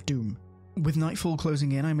Tunnel of Doom. With nightfall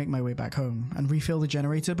closing in, I make my way back home, and refill the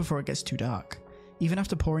generator before it gets too dark. Even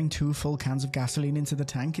after pouring 2 full cans of gasoline into the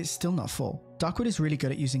tank, it's still not full. Darkwood is really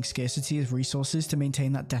good at using scarcity of resources to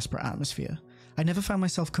maintain that desperate atmosphere. I never found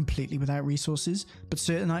myself completely without resources, but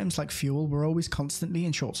certain items like fuel were always constantly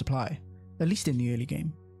in short supply, at least in the early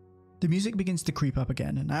game. The music begins to creep up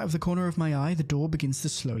again, and out of the corner of my eye, the door begins to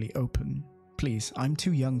slowly open. Please, I'm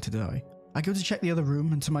too young to die. I go to check the other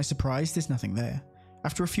room, and to my surprise, there's nothing there.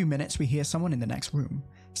 After a few minutes, we hear someone in the next room,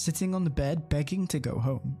 sitting on the bed begging to go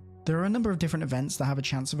home. There are a number of different events that have a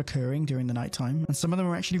chance of occurring during the nighttime, and some of them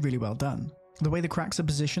are actually really well done. The way the cracks are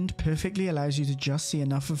positioned perfectly allows you to just see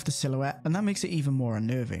enough of the silhouette, and that makes it even more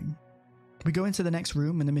unnerving. We go into the next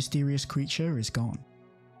room, and the mysterious creature is gone.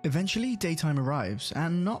 Eventually, daytime arrives,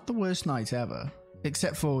 and not the worst night ever.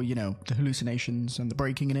 Except for, the hallucinations and the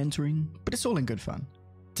breaking and entering, but it's all in good fun.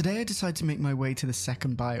 Today I decide to make my way to the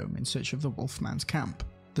second biome in search of the Wolfman's camp.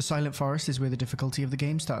 The Silent Forest is where the difficulty of the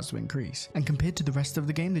game starts to increase, and compared to the rest of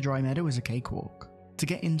the game, the Dry Meadow is a cakewalk. To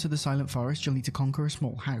get into the Silent Forest, you'll need to conquer a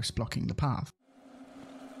small house blocking the path.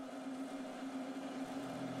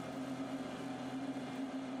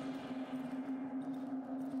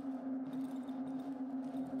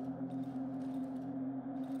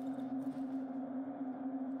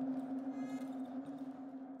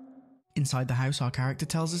 Inside the house, our character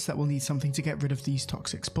tells us that we'll need something to get rid of these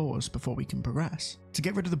toxic spores before we can progress. To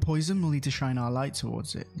get rid of the poison, we'll need to shine our light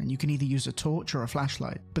towards it, and you can either use a torch or a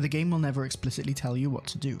flashlight, but the game will never explicitly tell you what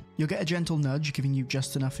to do. You'll get a gentle nudge giving you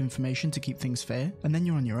just enough information to keep things fair, and then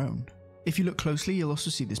you're on your own. If you look closely, you'll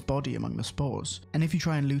also see this body among the spores, and if you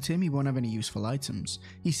try and loot him, he won't have any useful items.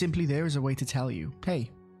 He's simply there as a way to tell you,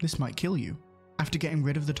 hey, this might kill you. After getting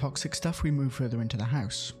rid of the toxic stuff, we move further into the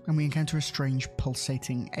house, and we encounter a strange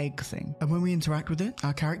pulsating egg thing. And when we interact with it,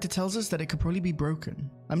 our character tells us that it could probably be broken.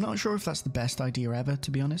 I'm not sure if that's the best idea ever, to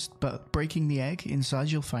be honest, but breaking the egg, inside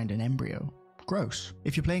you'll find an embryo. Gross.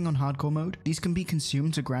 If you're playing on hardcore mode, these can be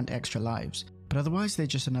consumed to grant extra lives, but otherwise they're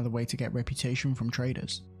just another way to get reputation from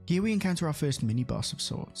traders. Here we encounter our first mini-boss of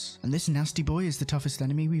sorts, and this nasty boy is the toughest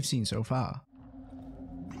enemy we've seen so far.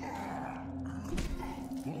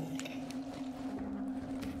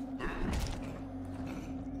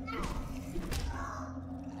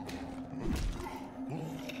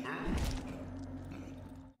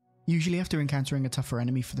 Usually after encountering a tougher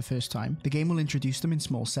enemy for the first time, the game will introduce them in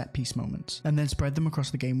small set-piece moments, and then spread them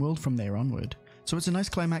across the game world from there onward, so it's a nice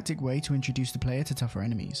climactic way to introduce the player to tougher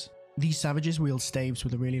enemies. These savages wield staves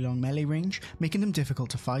with a really long melee range, making them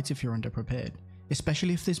difficult to fight if you're underprepared,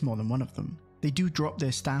 especially if there's more than one of them. They do drop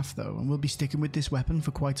their staff though, and will be sticking with this weapon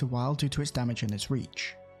for quite a while due to its damage and its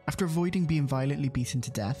reach. After avoiding being violently beaten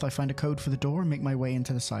to death, I find a code for the door and make my way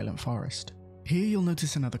into the Silent Forest. Here you'll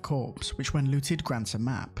notice another corpse, which when looted grants a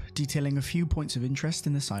map, detailing a few points of interest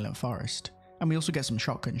in the Silent Forest, and we also get some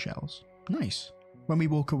shotgun shells. Nice. When we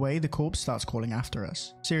walk away, the corpse starts calling after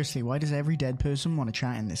us. Seriously, why does every dead person want to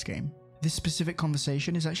chat in this game? This specific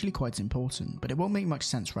conversation is actually quite important, but it won't make much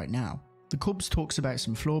sense right now. The corpse talks about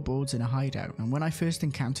some floorboards in a hideout, and when I first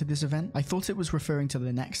encountered this event, I thought it was referring to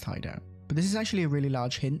the next hideout. But this is actually a really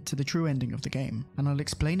large hint to the true ending of the game, and I'll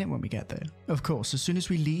explain it when we get there. Of course, as soon as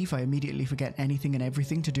we leave, I immediately forget anything and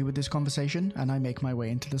everything to do with this conversation, and I make my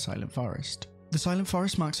way into the Silent Forest. The Silent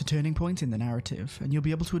Forest marks a turning point in the narrative, and you'll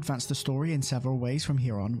be able to advance the story in several ways from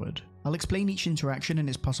here onward. I'll explain each interaction and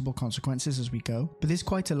its possible consequences as we go, but there's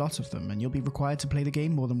quite a lot of them, and you'll be required to play the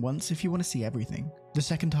game more than once if you want to see everything. The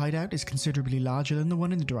second hideout is considerably larger than the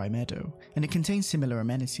one in the Dry Meadow, and it contains similar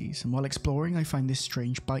amenities, and while exploring I find this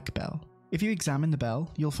strange bike bell. If you examine the bell,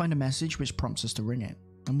 you'll find a message which prompts us to ring it,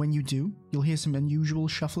 and when you do, you'll hear some unusual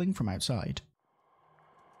shuffling from outside.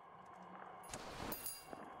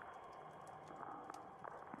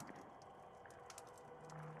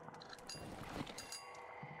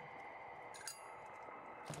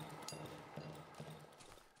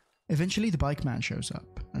 Eventually the bike man shows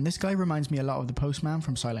up, and this guy reminds me a lot of the postman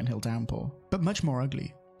from Silent Hill Downpour, but much more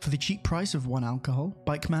ugly. For the cheap price of 1 alcohol,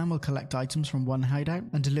 Bike Man will collect items from one hideout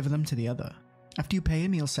and deliver them to the other. After you pay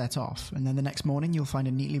him, he'll set off, and then the next morning you'll find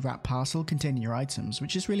a neatly wrapped parcel containing your items,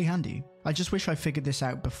 which is really handy. I just wish I figured this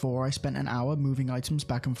out before I spent an hour moving items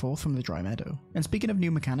back and forth from the dry meadow. And speaking of new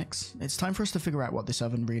mechanics, it's time for us to figure out what this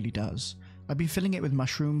oven really does. I've been filling it with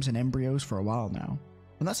mushrooms and embryos for a while now.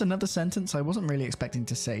 And that's another sentence I wasn't really expecting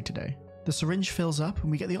to say today. The syringe fills up and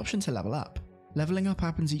we get the option to level up. Leveling up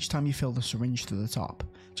happens each time you fill the syringe to the top,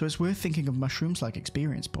 so it's worth thinking of mushrooms like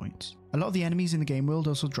experience points. A lot of the enemies in the game world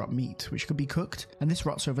also drop meat, which could be cooked, and this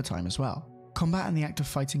rots over time as well. Combat and the act of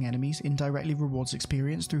fighting enemies indirectly rewards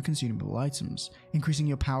experience through consumable items, increasing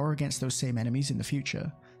your power against those same enemies in the future,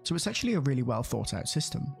 so it's actually a really well thought out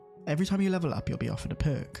system. Every time you level up, you'll be offered a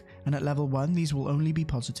perk, and at level 1 these will only be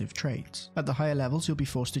positive traits. At the higher levels you'll be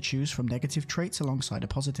forced to choose from negative traits alongside a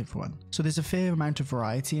positive one, so there's a fair amount of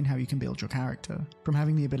variety in how you can build your character, from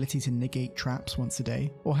having the ability to negate traps once a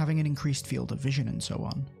day, or having an increased field of vision and so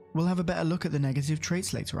on. We'll have a better look at the negative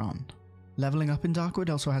traits later on. Leveling up in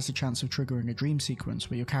Darkwood also has the chance of triggering a dream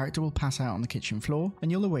sequence where your character will pass out on the kitchen floor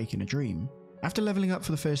and you'll awake in a dream. After leveling up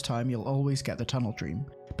for the first time, you'll always get the tunnel dream,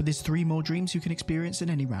 but there's 3 more dreams you can experience in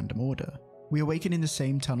any random order. We awaken in the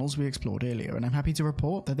same tunnels we explored earlier, and I'm happy to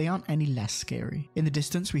report that they aren't any less scary. In the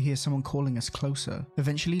distance we hear someone calling us closer,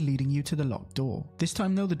 eventually leading you to the locked door. This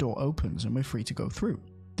time though the door opens and we're free to go through.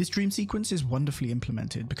 This dream sequence is wonderfully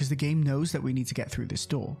implemented because the game knows that we need to get through this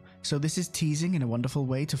door, so this is teasing in a wonderful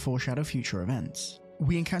way to foreshadow future events.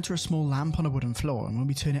 We encounter a small lamp on a wooden floor, and when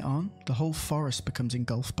we turn it on, the whole forest becomes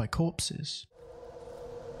engulfed by corpses.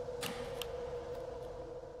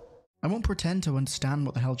 I won't pretend to understand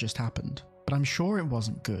what the hell just happened, but I'm sure it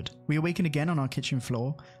wasn't good. We awaken again on our kitchen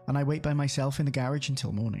floor, and I wait by myself in the garage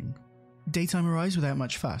until morning. Daytime arrives without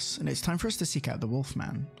much fuss, and it's time for us to seek out the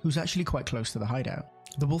Wolfman, who's actually quite close to the hideout.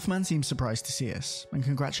 The Wolfman seems surprised to see us, and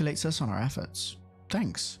congratulates us on our efforts.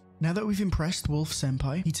 Thanks. Now that we've impressed Wolf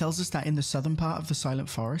Senpai, he tells us that in the southern part of the Silent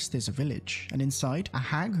Forest there's a village, and inside, a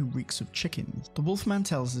hag who reeks of chickens. The Wolfman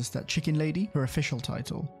tells us that Chicken Lady, her official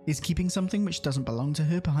title, is keeping something which doesn't belong to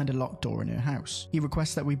her behind a locked door in her house. He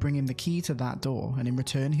requests that we bring him the key to that door, and in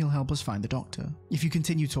return he'll help us find the doctor. If you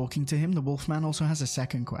continue talking to him, the Wolfman also has a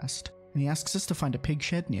second quest, and he asks us to find a pig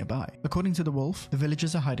shed nearby. According to the wolf, the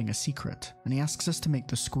villagers are hiding a secret, and he asks us to make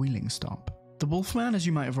the squealing stop. The Wolfman, as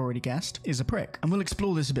you might have already guessed, is a prick, and we'll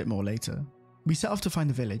explore this a bit more later. We set off to find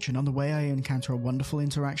the village, and on the way I encounter a wonderful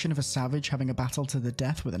interaction of a savage having a battle to the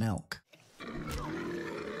death with an elk.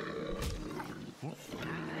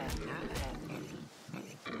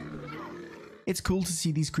 It's cool to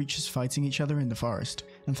see these creatures fighting each other in the forest,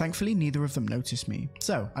 and thankfully neither of them notice me.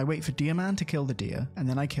 So I wait for Deer Man to kill the deer, and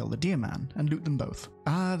then I kill the Deer Man and loot them both.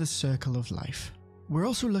 Ah, the circle of life. We're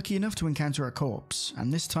also lucky enough to encounter a corpse,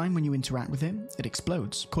 and this time when you interact with him, it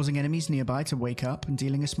explodes, causing enemies nearby to wake up and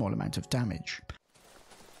dealing a small amount of damage.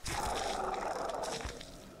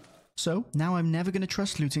 So, now I'm never going to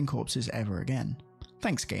trust looting corpses ever again.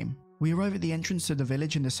 Thanks game. We arrive at the entrance to the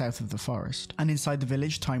village in the south of the forest, and inside the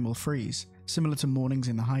village time will freeze, similar to mornings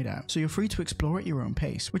in the hideout, so you're free to explore at your own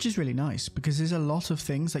pace, which is really nice because there's a lot of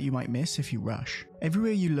things that you might miss if you rush.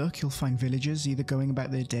 Everywhere you look you'll find villagers either going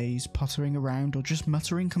about their days, pottering around, or just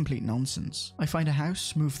muttering complete nonsense. I find a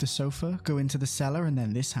house, move the sofa, go into the cellar, and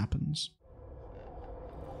then this happens.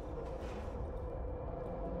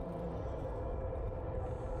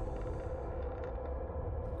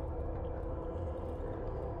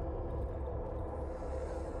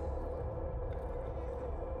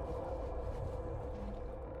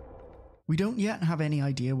 We don't yet have any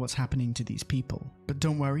idea what's happening to these people, but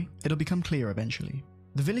don't worry, it'll become clear eventually.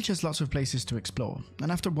 The village has lots of places to explore,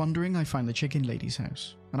 and after wandering I find the Chicken Lady's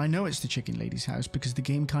house. And I know it's the Chicken Lady's house because the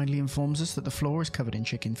game kindly informs us that the floor is covered in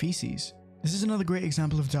chicken feces. This is another great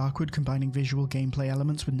example of Darkwood combining visual gameplay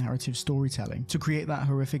elements with narrative storytelling to create that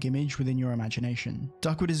horrific image within your imagination.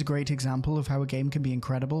 Darkwood is a great example of how a game can be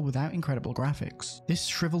incredible without incredible graphics. This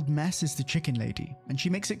shriveled mess is the Chicken Lady, and she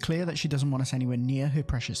makes it clear that she doesn't want us anywhere near her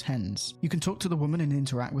precious hens. You can talk to the woman and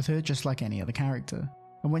interact with her just like any other character.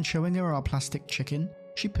 And when showing her our plastic chicken,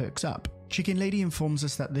 she perks up. Chicken Lady informs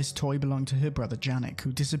us that this toy belonged to her brother Janik,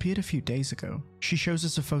 who disappeared a few days ago. She shows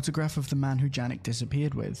us a photograph of the man who Janik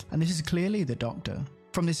disappeared with, and this is clearly the doctor.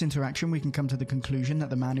 From this interaction, we can come to the conclusion that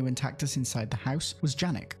the man who attacked us inside the house was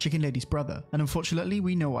Janik, Chicken Lady's brother, and unfortunately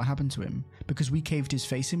we know what happened to him, because we caved his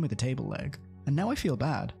face in with a table leg. And now I feel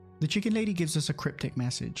bad. The Chicken Lady gives us a cryptic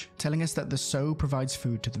message, telling us that the sow provides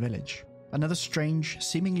food to the village. Another strange,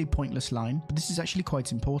 seemingly pointless line, but this is actually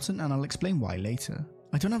quite important and I'll explain why later.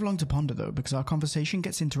 I don't have long to ponder though, because our conversation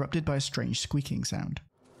gets interrupted by a strange squeaking sound.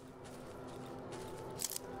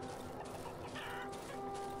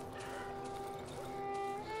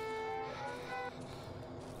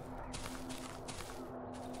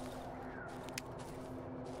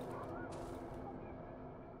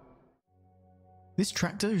 This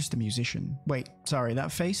tractor is the musician. Wait, sorry,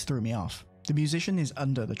 that face threw me off. The musician is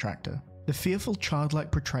under the tractor. The fearful,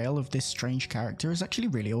 childlike portrayal of this strange character is actually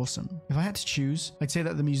really awesome. If I had to choose, I'd say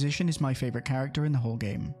that the musician is my favourite character in the whole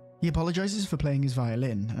game. He apologises for playing his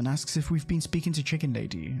violin and asks if we've been speaking to Chicken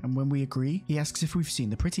Lady, and when we agree, he asks if we've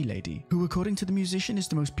seen the Pretty Lady, who according to the musician is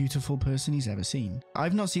the most beautiful person he's ever seen.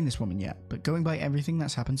 I've not seen this woman yet, but going by everything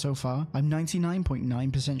that's happened so far, I'm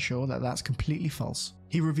 99.9% sure that that's completely false.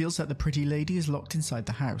 He reveals that the Pretty Lady is locked inside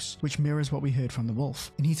the house, which mirrors what we heard from the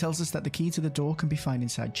wolf, and he tells us that the key to the door can be found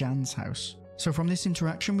inside Jan's house. So from this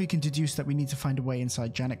interaction we can deduce that we need to find a way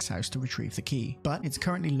inside Janik's house to retrieve the key, but it's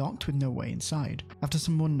currently locked with no way inside. After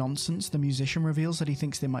some more nonsense, the musician reveals that he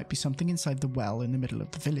thinks there might be something inside the well in the middle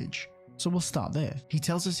of the village. So we'll start there. He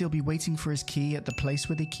tells us he'll be waiting for his key at the place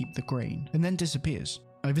where they keep the grain, and then disappears.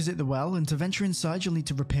 I visit the well, and to venture inside you'll need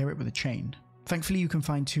to repair it with a chain. Thankfully you can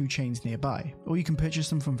find 2 chains nearby, or you can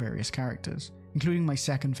purchase them from various characters, including my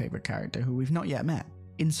second favourite character who we've not yet met.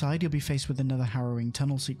 Inside you'll be faced with another harrowing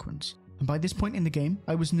tunnel sequence. And by this point in the game,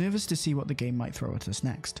 I was nervous to see what the game might throw at us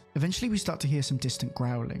next. Eventually we start to hear some distant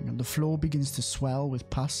growling, and the floor begins to swell with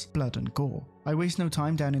pus, blood and gore. I waste no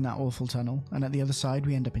time down in that awful tunnel, and at the other side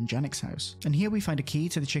we end up in Janik's house. And here we find a key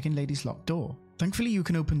to the Chicken Lady's locked door. Thankfully you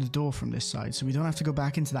can open the door from this side, so we don't have to go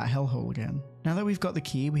back into that hellhole again. Now that we've got the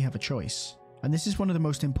key, we have a choice. And this is one of the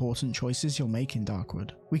most important choices you'll make in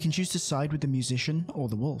Darkwood. We can choose to side with the musician or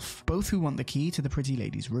the wolf, both who want the key to the Pretty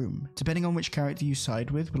Lady's room. Depending on which character you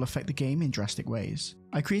side with will affect the game in drastic ways.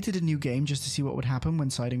 I created a new game just to see what would happen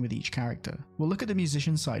when siding with each character. We'll look at the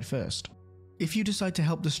musician's side first. If you decide to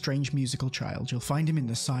help the strange musical child, you'll find him in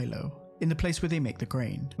the silo, in the place where they make the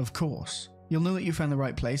grain, of course. You'll know that you found the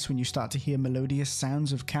right place when you start to hear melodious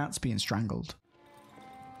sounds of cats being strangled.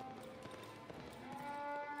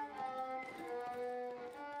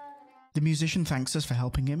 The musician thanks us for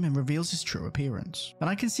helping him and reveals his true appearance. And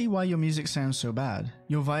I can see why your music sounds so bad.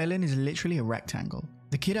 Your violin is literally a rectangle.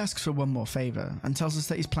 The kid asks for one more favour and tells us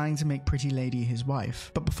that he's planning to make Pretty Lady his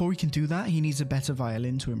wife, but before he can do that he needs a better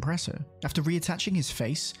violin to impress her. After reattaching his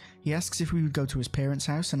face, he asks if we would go to his parents'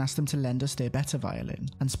 house and ask them to lend us their better violin.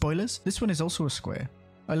 And spoilers, this one is also a square.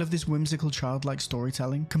 I love this whimsical childlike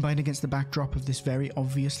storytelling combined against the backdrop of this very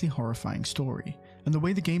obviously horrifying story. And the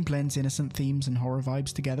way the game blends innocent themes and horror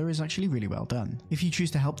vibes together is actually really well done. If you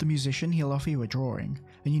choose to help the musician, he'll offer you a drawing,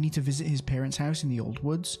 and you need to visit his parents' house in the Old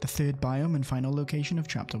Woods, the 3rd biome and final location of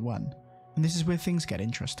Chapter 1. And this is where things get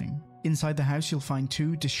interesting. Inside the house you'll find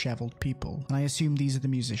 2 disheveled people, and I assume these are the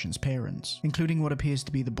musician's parents, including what appears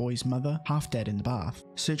to be the boy's mother, half dead in the bath.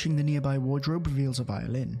 Searching the nearby wardrobe reveals a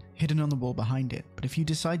violin, hidden on the wall behind it, but if you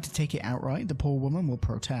decide to take it outright, the poor woman will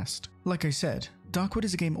protest. Like I said, Darkwood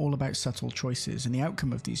is a game all about subtle choices and the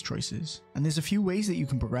outcome of these choices, and there's a few ways that you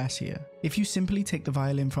can progress here. If you simply take the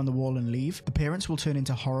violin from the wall and leave, the parents will turn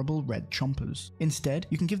into horrible red chompers. Instead,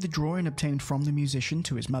 you can give the drawing obtained from the musician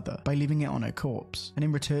to his mother by leaving it on her corpse, and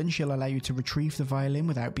in return she'll allow you to retrieve the violin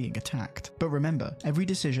without being attacked. But remember, every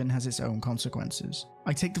decision has its own consequences.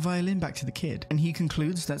 I take the violin back to the kid, and he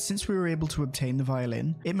concludes that since we were able to obtain the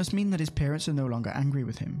violin, it must mean that his parents are no longer angry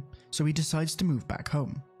with him, so he decides to move back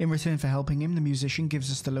home. In return for helping him, the musician gives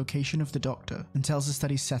us the location of the doctor, and tells us that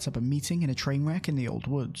he's set up a meeting in a train wreck in the Old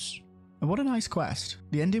Woods. And what a nice quest.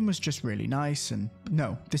 The ending was just really nice, and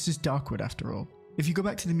no, this is Darkwood after all. If you go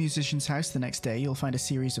back to the musician's house the next day, you'll find a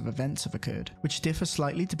series of events have occurred, which differ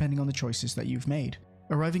slightly depending on the choices that you've made.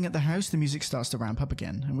 Arriving at the house, the music starts to ramp up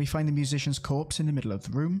again, and we find the musician's corpse in the middle of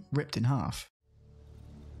the room, ripped in half.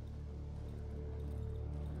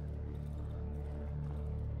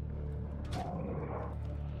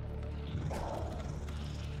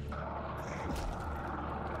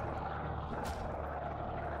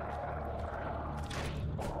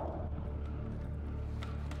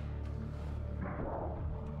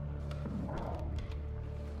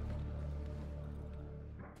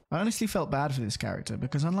 I honestly felt bad for this character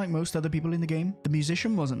because unlike most other people in the game, the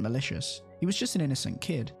musician wasn't malicious. He was just an innocent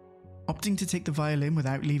kid. Opting to take the violin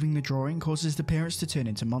without leaving the drawing causes the parents to turn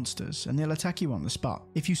into monsters, and they'll attack you on the spot.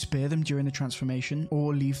 If you spare them during the transformation,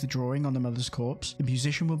 or leave the drawing on the mother's corpse, the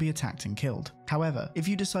musician will be attacked and killed. However, if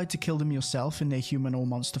you decide to kill them yourself in their human or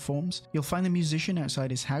monster forms, you'll find the musician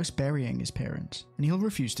outside his house burying his parents, and he'll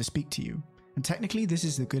refuse to speak to you. And technically this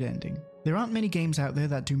is the good ending. There aren't many games out there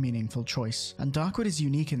that do meaningful choice, and Darkwood is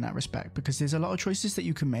unique in that respect because there's a lot of choices that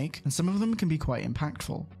you can make, and some of them can be quite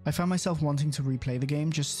impactful. I found myself wanting to replay the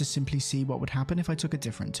game just to simply see what would happen if I took a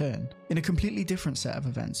different turn. In a completely different set of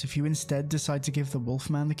events, if you instead decide to give the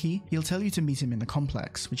Wolfman the key, he'll tell you to meet him in the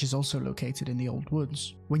complex, which is also located in the Old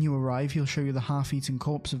Woods. When you arrive, he'll show you the half-eaten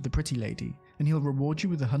corpse of the pretty lady, and he'll reward you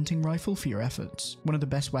with a hunting rifle for your efforts, one of the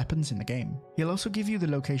best weapons in the game. He'll also give you the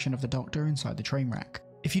location of the doctor inside the train wreck.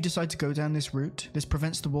 If you decide to go down this route, this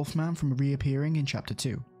prevents the Wolfman from reappearing in Chapter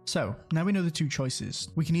 2. So, now we know the two choices.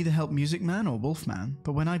 We can either help Music Man or Wolfman,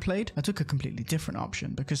 but when I played, I took a completely different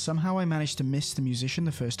option because somehow I managed to miss the musician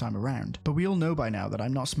the first time around. But we all know by now that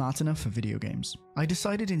I'm not smart enough for video games. I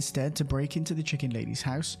decided instead to break into the chicken lady's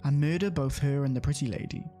house and murder both her and the pretty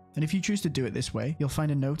lady. And if you choose to do it this way, you'll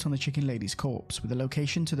find a note on the chicken lady's corpse with a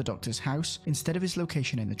location to the doctor's house instead of his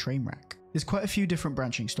location in the train wreck. There's quite a few different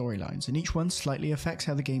branching storylines, and each one slightly affects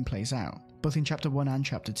how the game plays out, both in Chapter 1 and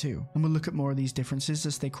Chapter 2, and we'll look at more of these differences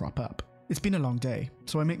as they crop up. It's been a long day,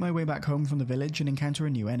 so I make my way back home from the village and encounter a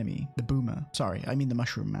new enemy, the Boomer. Sorry, I mean the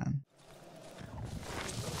Mushroom Man.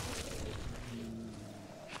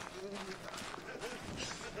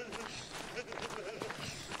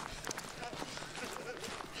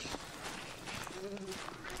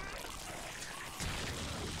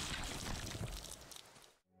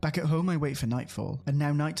 Back at home I wait for nightfall, and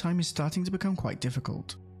now nighttime is starting to become quite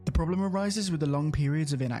difficult. The problem arises with the long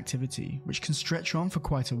periods of inactivity, which can stretch on for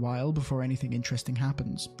quite a while before anything interesting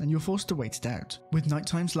happens, and you're forced to wait it out. With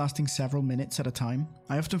nighttimes lasting several minutes at a time,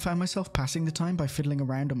 I often found myself passing the time by fiddling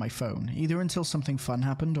around on my phone, either until something fun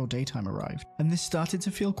happened or daytime arrived, and this started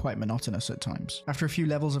to feel quite monotonous at times. After a few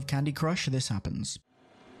levels of Candy Crush, this happens.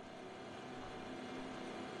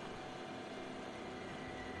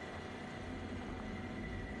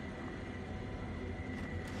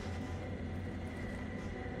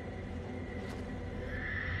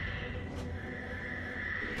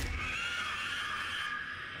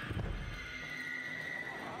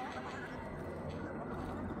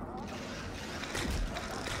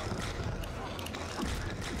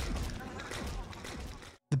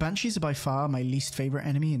 The Banshees are by far my least favourite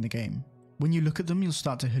enemy in the game. When you look at them, you'll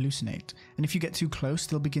start to hallucinate, and if you get too close,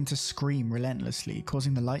 they'll begin to scream relentlessly,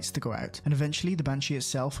 causing the lights to go out, and eventually the Banshee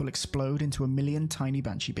itself will explode into a million tiny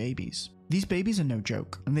Banshee babies. These babies are no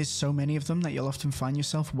joke, and there's so many of them that you'll often find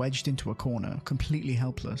yourself wedged into a corner, completely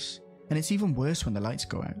helpless. And it's even worse when the lights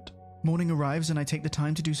go out. Morning arrives and I take the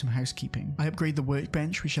time to do some housekeeping. I upgrade the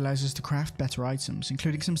workbench, which allows us to craft better items,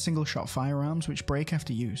 including some single-shot firearms which break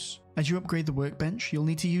after use. As you upgrade the workbench, you'll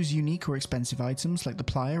need to use unique or expensive items like the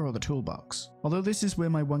plier or the toolbox. Although this is where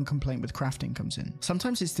my one complaint with crafting comes in.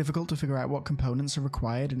 Sometimes it's difficult to figure out what components are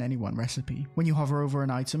required in any one recipe. When you hover over an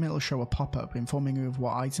item, it'll show a pop-up informing you of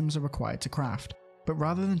what items are required to craft. But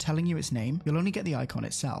rather than telling you its name, you'll only get the icon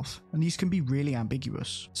itself, and these can be really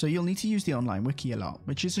ambiguous, so you'll need to use the online wiki a lot,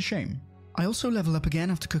 which is a shame. I also level up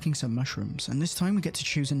again after cooking some mushrooms, and this time we get to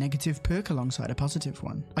choose a negative perk alongside a positive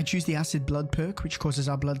one. I choose the acid blood perk, which causes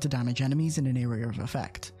our blood to damage enemies in an area of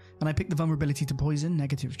effect. And I pick the vulnerability to poison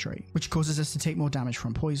negative trait, which causes us to take more damage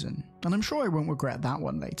from poison. And I'm sure I won't regret that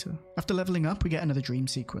one later. After leveling up, we get another dream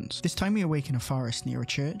sequence. This time we awake in a forest near a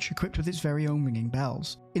church, equipped with its very own ringing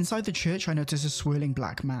bells. Inside the church, I notice a swirling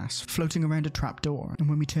black mass floating around a trapdoor, and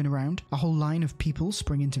when we turn around, a whole line of people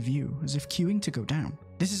spring into view, as if queuing to go down.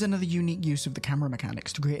 This is another unique use of the camera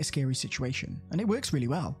mechanics to create a scary situation, and it works really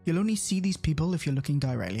well. You'll only see these people if you're looking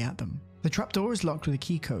directly at them. The trapdoor is locked with a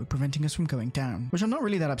key code, preventing us from going down, which I'm not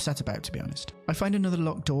really that upset about, to be honest. I find another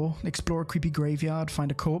locked door, explore a creepy graveyard,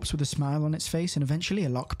 find a corpse with a smile on its face, and eventually a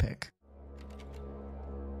lockpick.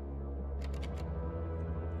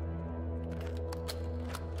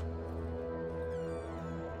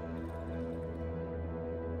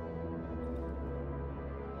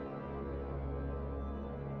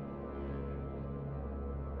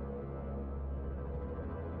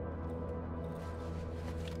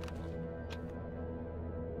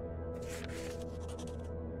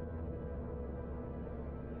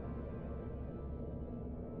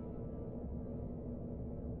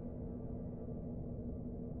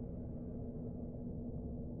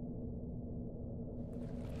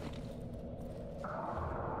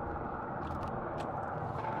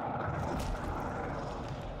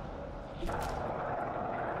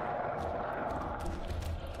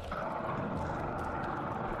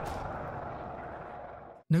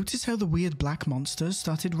 Notice how the weird black monsters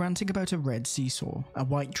started ranting about a red seesaw, a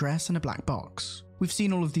white dress and a black box. We've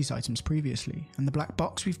seen all of these items previously, and the black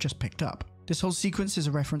box we've just picked up. This whole sequence is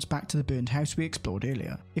a reference back to the burned house we explored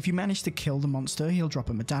earlier. If you manage to kill the monster, he'll drop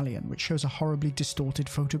a medallion, which shows a horribly distorted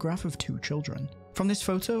photograph of 2 children. From this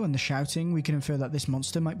photo and the shouting, we can infer that this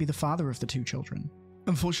monster might be the father of the 2 children.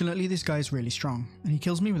 Unfortunately, this guy is really strong, and he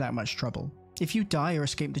kills me without much trouble. If you die or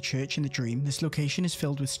escape the church in the dream, this location is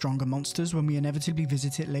filled with stronger monsters when we inevitably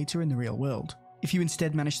visit it later in the real world. If you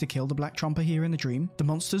instead manage to kill the Black Chomper here in the dream, the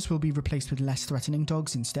monsters will be replaced with less threatening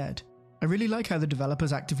dogs instead. I really like how the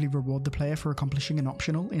developers actively reward the player for accomplishing an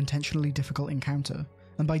optional, intentionally difficult encounter,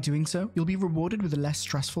 and by doing so, you'll be rewarded with a less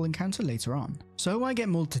stressful encounter later on. So I get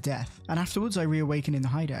mauled to death, and afterwards I reawaken in the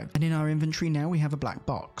hideout, and in our inventory now we have a black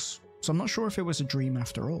box. So I'm not sure if it was a dream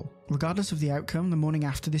after all. Regardless of the outcome, the morning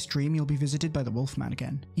after this dream you'll be visited by the Wolfman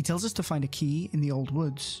again. He tells us to find a key in the old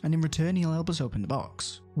woods, and in return he'll help us open the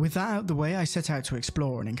box. With that out the way, I set out to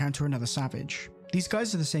explore and encounter another savage. These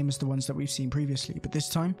guys are the same as the ones that we've seen previously, but this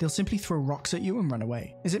time they'll simply throw rocks at you and run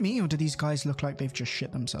away. Is it me, or do these guys look like they've just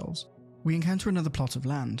shit themselves? We encounter another plot of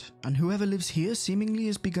land, and whoever lives here seemingly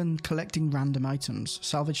has begun collecting random items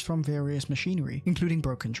salvaged from various machinery, including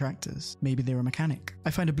broken tractors. Maybe they're a mechanic.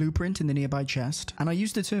 I find a blueprint in the nearby chest, and I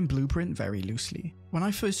use the term blueprint very loosely. When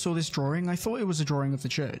I first saw this drawing, I thought it was a drawing of the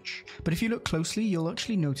church, but if you look closely, you'll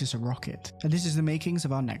actually notice a rocket, and this is the makings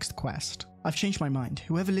of our next quest. I've changed my mind.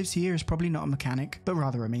 Whoever lives here is probably not a mechanic, but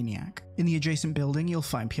rather a maniac. In the adjacent building, you'll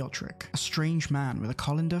find Piotrek, a strange man with a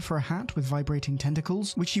colander for a hat with vibrating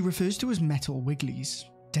tentacles, which he refers to as metal wigglies.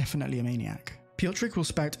 Definitely a maniac. Piotrek will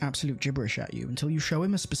spout absolute gibberish at you until you show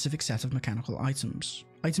him a specific set of mechanical items.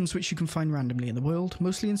 Items which you can find randomly in the world,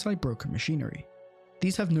 mostly inside broken machinery.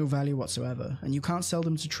 These have no value whatsoever, and you can't sell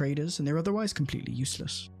them to traders, and they're otherwise completely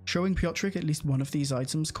useless. Showing Piotrek at least one of these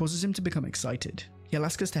items causes him to become excited. He'll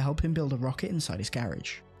ask us to help him build a rocket inside his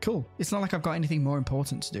garage. Cool, it's not like I've got anything more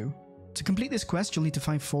important to do. To complete this quest, you'll need to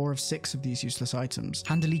find 4 of 6 of these useless items,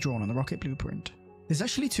 handily drawn on the rocket blueprint. There's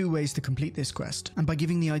actually 2 ways to complete this quest, and by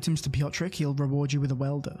giving the items to Piotrek, he'll reward you with a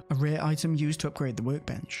welder, a rare item used to upgrade the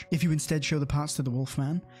workbench. If you instead show the parts to the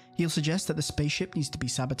Wolfman, he'll suggest that the spaceship needs to be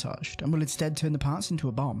sabotaged, and will instead turn the parts into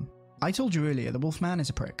a bomb. I told you earlier, the Wolfman is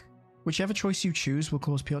a prick. Whichever choice you choose will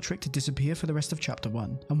cause Piotrek to disappear for the rest of Chapter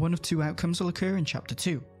 1, and one of 2 outcomes will occur in Chapter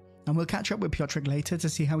 2. And we'll catch up with Piotrek later to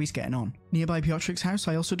see how he's getting on. Nearby Piotrek's house,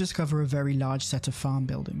 I also discover a very large set of farm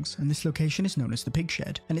buildings, and this location is known as the Pig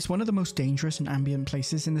Shed, and it's one of the most dangerous and ambient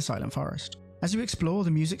places in the Silent Forest. As you explore,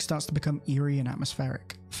 the music starts to become eerie and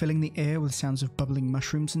atmospheric, filling the air with sounds of bubbling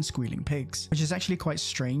mushrooms and squealing pigs, which is actually quite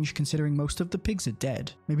strange considering most of the pigs are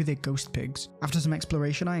dead. Maybe they're ghost pigs. After some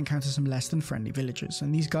exploration, I encounter some less than friendly villagers,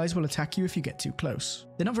 and these guys will attack you if you get too close.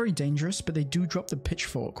 They're not very dangerous, but they do drop the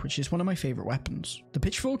pitchfork, which is one of my favourite weapons. The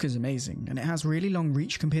pitchfork is amazing, and it has really long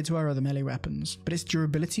reach compared to our other melee weapons, but its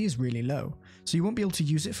durability is really low, so you won't be able to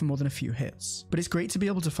use it for more than a few hits. But it's great to be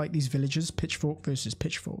able to fight these villagers pitchfork versus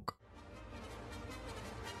pitchfork.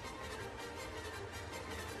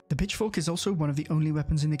 The pitchfork is also one of the only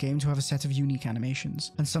weapons in the game to have a set of unique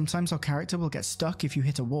animations, and sometimes our character will get stuck if you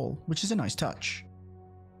hit a wall, which is a nice touch.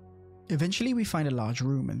 Eventually we find a large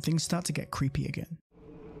room and things start to get creepy again.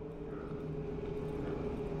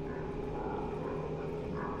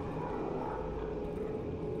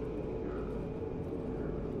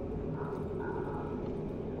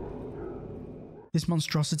 This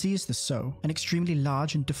monstrosity is the Sow, an extremely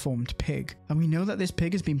large and deformed pig, and we know that this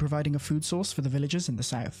pig has been providing a food source for the villagers in the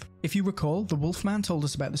south. If you recall, the Wolfman told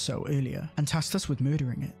us about the Sow earlier, and tasked us with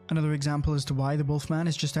murdering it. Another example as to why the Wolfman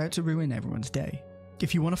is just out to ruin everyone's day.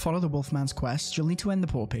 If you want to follow the Wolfman's quest, you'll need to end the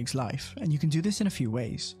poor pig's life, and you can do this in a few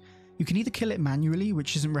ways. You can either kill it manually,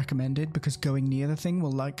 which isn't recommended because going near the thing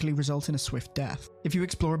will likely result in a swift death. If you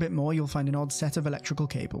explore a bit more, you'll find an odd set of electrical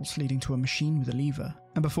cables leading to a machine with a lever,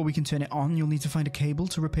 and before we can turn it on, you'll need to find a cable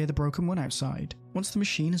to repair the broken one outside. Once the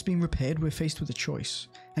machine has been repaired, we're faced with a choice,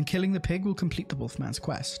 and killing the pig will complete the Wolfman's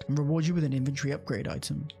quest and reward you with an inventory upgrade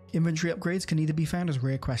item. Inventory upgrades can either be found as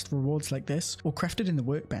rare quest rewards like this, or crafted in the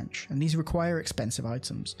workbench, and these require expensive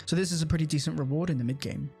items, so this is a pretty decent reward in the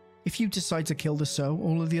mid-game. If you decide to kill the Sow,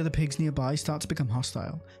 all of the other pigs nearby start to become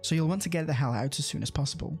hostile, so you'll want to get the hell out as soon as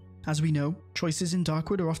possible. As we know, choices in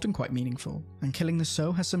Darkwood are often quite meaningful, and killing the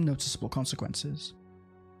Sow has some noticeable consequences.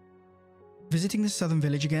 Visiting the southern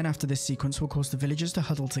village again after this sequence will cause the villagers to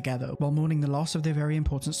huddle together while mourning the loss of their very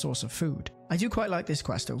important source of food. I do quite like this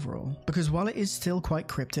quest overall, because while it is still quite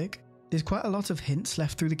cryptic, there's quite a lot of hints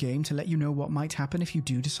left through the game to let you know what might happen if you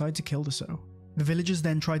do decide to kill the Sow. The villagers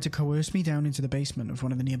then tried to coerce me down into the basement of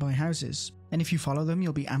one of the nearby houses, and if you follow them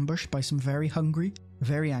you'll be ambushed by some very hungry,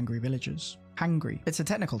 very angry villagers. hangry. It's a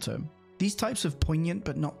technical term. These types of poignant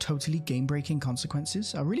but not totally game-breaking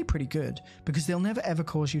consequences are really pretty good because they'll never ever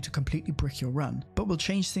cause you to completely brick your run, but will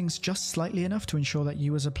change things just slightly enough to ensure that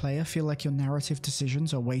you as a player feel like your narrative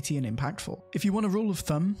decisions are weighty and impactful. If you want a rule of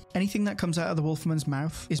thumb, anything that comes out of the Wolfman's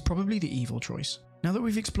mouth is probably the evil choice. Now that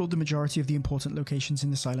we've explored the majority of the important locations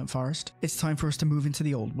in the Silent Forest, it's time for us to move into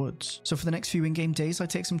the Old Woods. So for the next few in-game days, I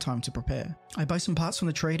take some time to prepare. I buy some parts from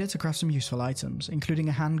the trader to craft some useful items, including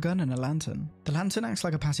a handgun and a lantern. The lantern acts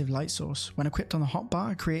like a passive light source. When equipped on the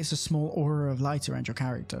hotbar, it creates a small aura of light around your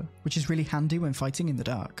character, which is really handy when fighting in the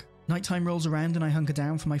dark. Nighttime rolls around and I hunker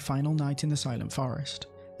down for my final night in the Silent Forest.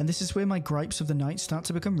 And this is where my gripes of the night start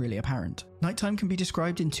to become really apparent. Nighttime can be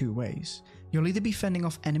described in two ways. You'll either be fending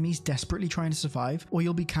off enemies desperately trying to survive, or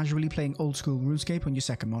you'll be casually playing old school RuneScape on your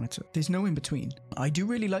second monitor. There's no in between. I do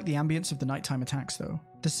really like the ambience of the nighttime attacks though.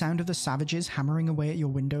 The sound of the savages hammering away at your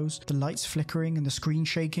windows, the lights flickering and the screen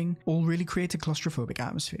shaking, all really create a claustrophobic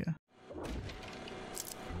atmosphere.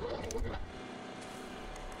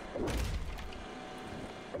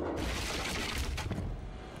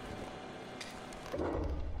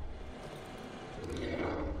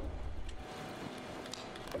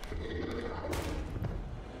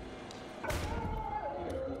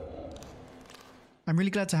 I'm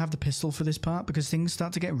really glad to have the pistol for this part because things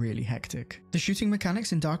start to get really hectic. The shooting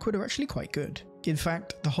mechanics in Darkwood are actually quite good. In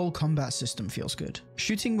fact, the whole combat system feels good.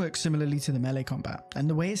 Shooting works similarly to the melee combat, and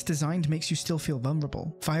the way it's designed makes you still feel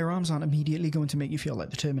vulnerable. Firearms aren't immediately going to make you feel like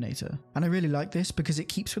the Terminator, and I really like this because it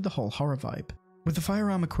keeps with the whole horror vibe. With the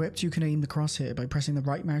firearm equipped, you can aim the crosshair by pressing the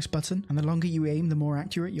right mouse button, and the longer you aim, the more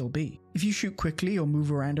accurate you'll be. If you shoot quickly or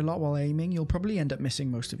move around a lot while aiming, you'll probably end up missing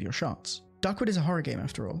most of your shots. Darkwood is a horror game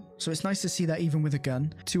after all, so it's nice to see that even with a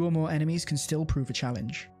gun, 2 or more enemies can still prove a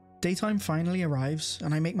challenge. Daytime finally arrives,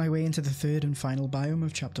 and I make my way into the third and final biome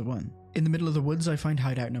of Chapter 1. In the middle of the woods I find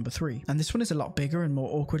hideout number 3, and this one is a lot bigger and more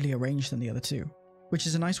awkwardly arranged than the other two, which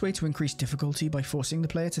is a nice way to increase difficulty by forcing the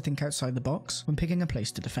player to think outside the box when picking a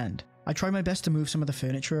place to defend. I try my best to move some of the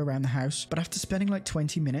furniture around the house, but after spending like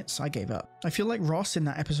 20 minutes, I gave up. I feel like Ross in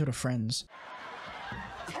that episode of Friends.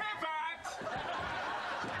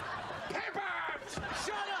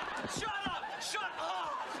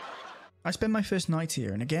 I spend my first night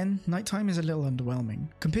here, and again, nighttime is a little underwhelming.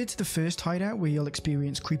 Compared to the first hideout where you'll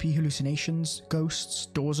experience creepy hallucinations, ghosts,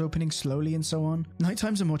 doors opening slowly and so on,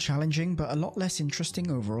 nighttimes are more challenging but a lot less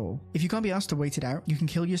interesting overall. If you can't be asked to wait it out, you can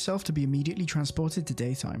kill yourself to be immediately transported to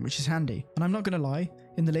daytime, which is handy. And I'm not gonna lie,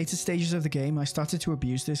 in the later stages of the game I started to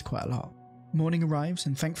abuse this quite a lot. Morning arrives,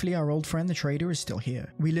 and thankfully our old friend the trader is still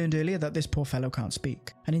here. We learned earlier that this poor fellow can't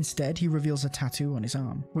speak, and instead he reveals a tattoo on his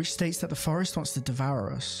arm, which states that the forest wants to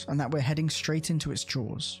devour us, and that we're heading straight into its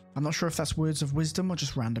jaws. I'm not sure if that's words of wisdom or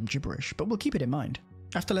just random gibberish, but we'll keep it in mind.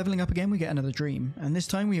 After leveling up again we get another dream, and this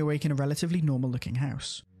time we awake in a relatively normal looking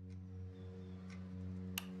house.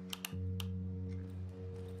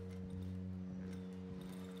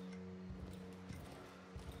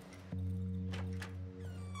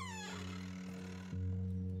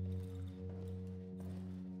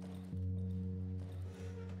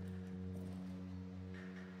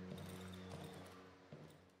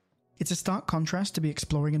 It's a stark contrast to be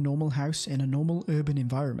exploring a normal house in a normal urban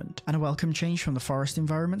environment, and a welcome change from the forest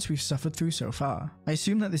environments we've suffered through so far. I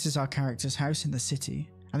assume that this is our character's house in the city,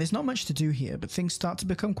 and there's not much to do here, but things start to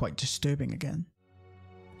become quite disturbing again.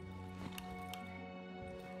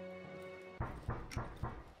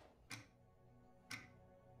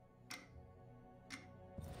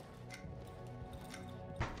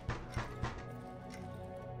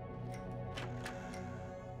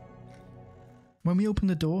 When we open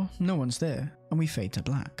the door, no one's there, and we fade to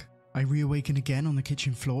black. I reawaken again on the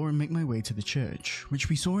kitchen floor and make my way to the church, which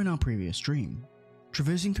we saw in our previous dream.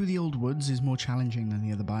 Traversing through the old woods is more challenging than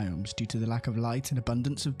the other biomes due to the lack of light and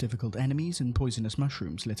abundance of difficult enemies and poisonous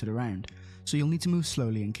mushrooms littered around, so you'll need to move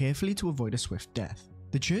slowly and carefully to avoid a swift death.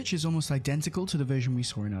 The church is almost identical to the version we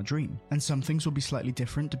saw in our dream, and some things will be slightly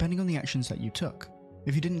different depending on the actions that you took.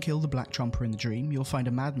 If you didn't kill the black chomper in the dream, you'll find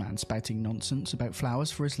a madman spouting nonsense about flowers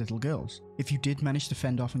for his little girls. If you did manage to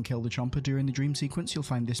fend off and kill the chomper during the dream sequence, you'll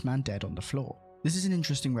find this man dead on the floor. This is an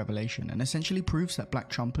interesting revelation and essentially proves that black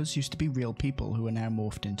chompers used to be real people who are now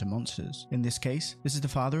morphed into monsters. In this case, this is the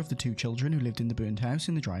father of the 2 children who lived in the burned house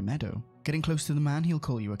in the dry meadow. Getting close to the man, he'll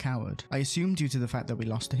call you a coward, I assume due to the fact that we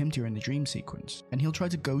lost to him during the dream sequence, and he'll try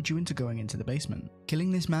to goad you into going into the basement.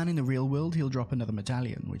 Killing this man in the real world, he'll drop another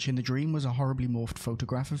medallion, which in the dream was a horribly morphed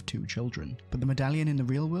photograph of 2 children, but the medallion in the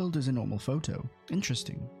real world is a normal photo.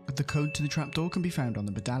 Interesting. But the code to the trapdoor can be found on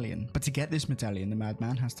the medallion, but to get this medallion the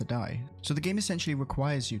madman has to die, so the game essentially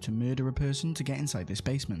requires you to murder a person to get inside this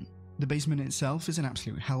basement. The basement itself is an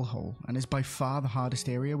absolute hellhole, and is by far the hardest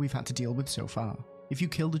area we've had to deal with so far. If you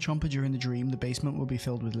kill the chomper during the dream, the basement will be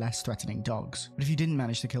filled with less threatening dogs. But if you didn't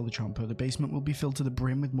manage to kill the chomper, the basement will be filled to the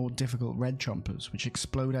brim with more difficult red chompers, which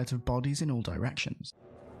explode out of bodies in all directions.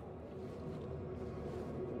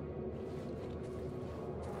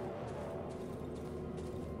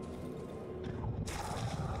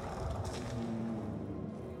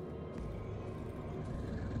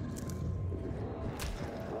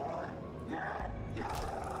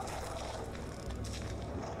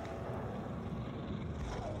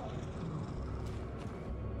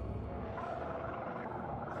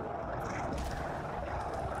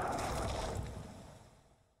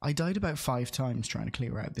 I died about 5 times trying to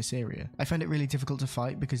clear out this area. I found it really difficult to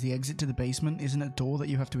fight because the exit to the basement isn't a door that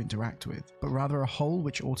you have to interact with, but rather a hole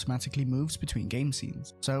which automatically moves between game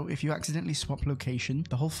scenes. So if you accidentally swap location,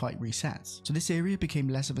 the whole fight resets. So this area became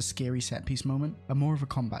less of a scary set piece moment and more of a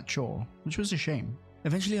combat chore, which was a shame.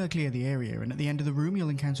 Eventually I clear the area, and at the end of the room you'll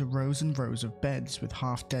encounter rows and rows of beds with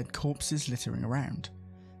half-dead corpses littering around.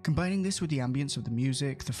 Combining this with the ambience of the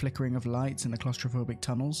music, the flickering of lights and the claustrophobic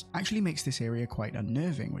tunnels actually makes this area quite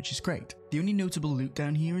unnerving, which is great. The only notable loot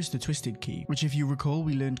down here is the twisted key, which if you recall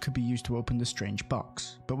we learned could be used to open the strange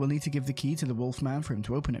box, but we'll need to give the key to the Wolfman for him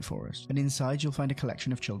to open it for us, and inside you'll find a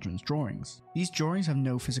collection of children's drawings. These drawings have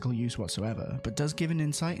no physical use whatsoever, but does give an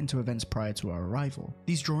insight into events prior to our arrival.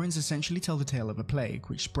 These drawings essentially tell the tale of a plague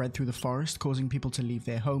which spread through the forest, causing people to leave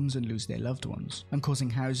their homes and lose their loved ones, and causing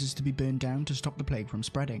houses to be burned down to stop the plague from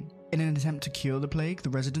spreading. In an attempt to cure the plague, the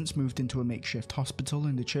residents moved into a makeshift hospital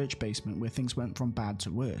in the church basement where things went from bad to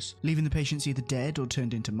worse, leaving the patients either dead or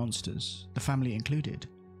turned into monsters, the family included.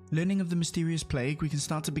 Learning of the mysterious plague, we can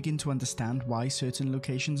start to begin to understand why certain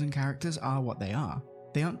locations and characters are what they are.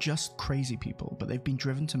 They aren't just crazy people, but they've been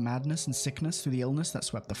driven to madness and sickness through the illness that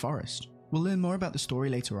swept the forest. We'll learn more about the story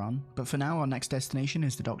later on, but for now our next destination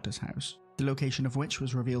is the Doctor's house, the location of which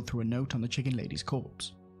was revealed through a note on the chicken lady's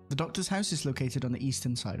corpse. The Doctor's house is located on the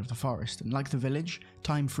eastern side of the forest, and like the village,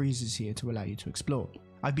 time freezes here to allow you to explore.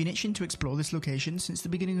 I've been itching to explore this location since the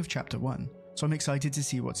beginning of chapter 1, so I'm excited to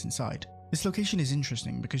see what's inside. This location is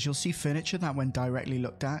interesting because you'll see furniture that when directly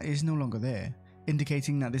looked at is no longer there,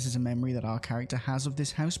 indicating that this is a memory that our character has of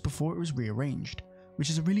this house before it was rearranged, which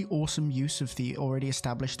is a really awesome use of the already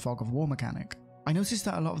established fog of war mechanic. I noticed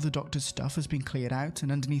that a lot of the Doctor's stuff has been cleared out,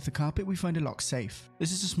 and underneath the carpet we find a locked safe.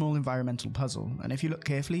 This is a small environmental puzzle, and if you look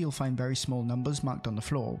carefully you'll find very small numbers marked on the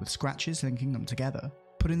floor with scratches linking them together.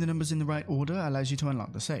 Putting the numbers in the right order allows you to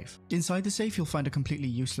unlock the safe. Inside the safe you'll find a completely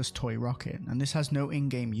useless toy rocket, and this has no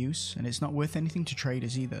in-game use, and it's not worth anything to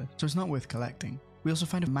traders either, so it's not worth collecting. We also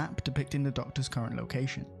find a map depicting the Doctor's current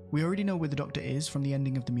location. We already know where the Doctor is from the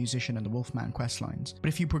ending of the Musician and the Wolfman questlines, but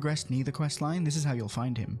if you progress neither questline, this is how you'll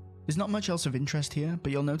find him. There's not much else of interest here,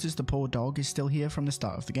 but you'll notice the poor dog is still here from the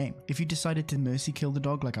start of the game. If you decided to mercy kill the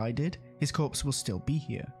dog like I did, his corpse will still be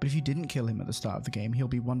here, but if you didn't kill him at the start of the game, he'll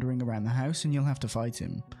be wandering around the house and you'll have to fight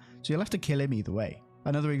him, so you'll have to kill him either way.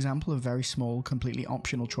 Another example of very small, completely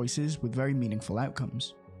optional choices with very meaningful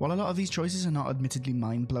outcomes. While a lot of these choices are not admittedly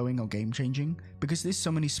mind-blowing or game-changing, because there's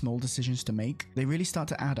so many small decisions to make, they really start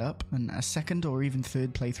to add up, and a second or even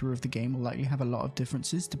third playthrough of the game will likely have a lot of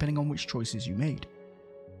differences depending on which choices you made.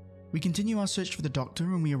 We continue our search for the Doctor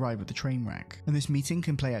and we arrive at the train wreck, and this meeting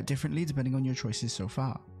can play out differently depending on your choices so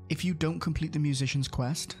far. If you don't complete the Musician's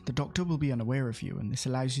quest, the Doctor will be unaware of you, and this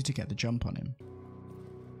allows you to get the jump on him.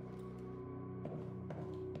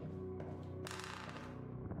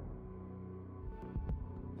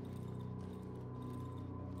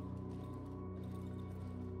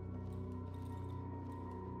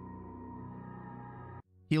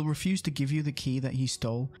 He'll refuse to give you the key that he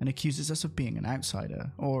stole and accuses us of being an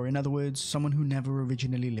outsider, or in other words, someone who never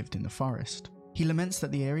originally lived in the forest. He laments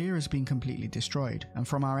that the area has been completely destroyed, and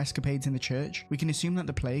from our escapades in the church, we can assume that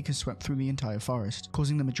the plague has swept through the entire forest,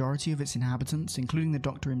 causing the majority of its inhabitants, including the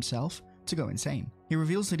Doctor himself, to go insane. He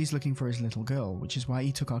reveals that he's looking for his little girl, which is why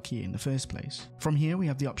he took our key in the first place. From here we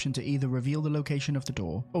have the option to either reveal the location of the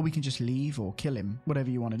door, or we can just leave or kill him, whatever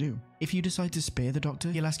you want to do. If you decide to spare the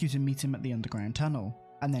Doctor, he'll ask you to meet him at the underground tunnel,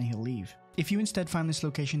 and then he'll leave. If you instead find this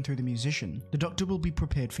location through the Musician, the Doctor will be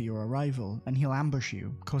prepared for your arrival, and he'll ambush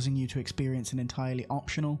you, causing you to experience an entirely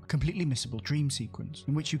optional, completely missable dream sequence,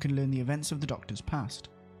 in which you can learn the events of the Doctor's past.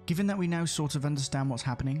 Given that we now sort of understand what's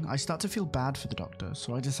happening, I start to feel bad for the Doctor,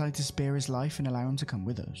 so I decide to spare his life and allow him to come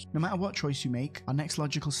with us. No matter what choice you make, our next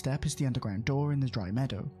logical step is the underground door in the dry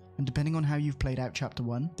meadow, and depending on how you've played out chapter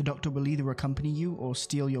 1, the Doctor will either accompany you or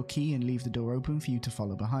steal your key and leave the door open for you to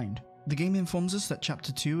follow behind. The game informs us that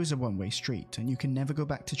chapter 2 is a one-way street, and you can never go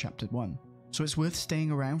back to chapter 1. so it's worth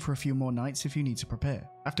staying around for a few more nights if you need to prepare.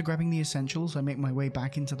 After grabbing the essentials, I make my way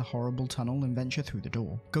back into the horrible tunnel and venture through the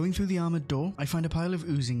door. Going through the armoured door, I find a pile of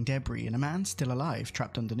oozing debris and a man still alive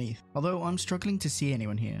trapped underneath, although I'm struggling to see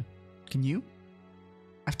anyone here. Can you?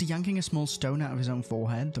 After yanking a small stone out of his own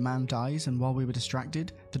forehead, the man dies, and while we were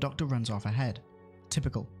distracted, the doctor runs off ahead.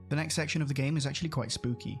 Typical. The next section of the game is actually quite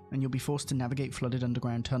spooky, and you'll be forced to navigate flooded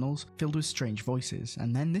underground tunnels filled with strange voices,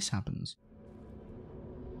 and then this happens.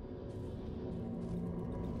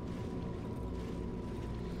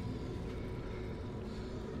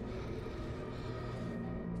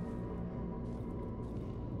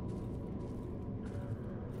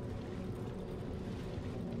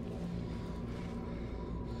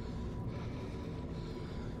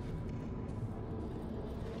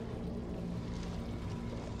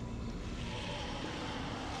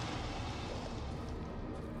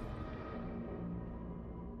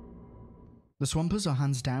 The Swampers are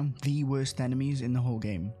hands down the worst enemies in the whole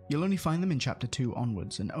game. You'll only find them in Chapter 2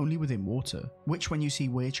 onwards, and only within water, which when you see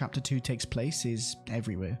where Chapter 2 takes place is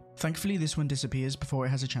everywhere. Thankfully this one disappears before it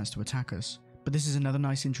has a chance to attack us, but this is another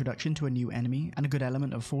nice introduction to a new enemy and a good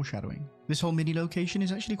element of foreshadowing. This whole mini location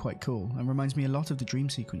is actually quite cool and reminds me a lot of the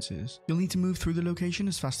dream sequences. You'll need to move through the location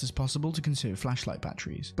as fast as possible to conserve flashlight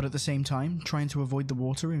batteries, but at the same time, trying to avoid the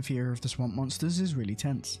water in fear of the swamp monsters is really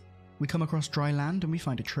tense. We come across dry land and we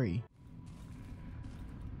find a tree.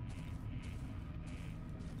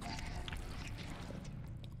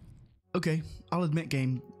 Okay, I'll admit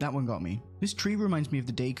game, that one got me. This tree reminds me of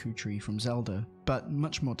the Deku tree from Zelda, but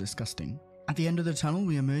much more disgusting. At the end of the tunnel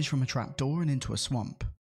we emerge from a trapdoor and into a swamp.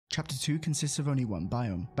 Chapter 2 consists of only one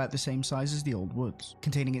biome, about the same size as the Old Woods,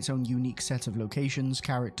 containing its own unique set of locations,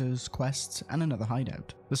 characters, quests, and another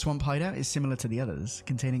hideout. The swamp hideout is similar to the others,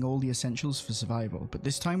 containing all the essentials for survival, but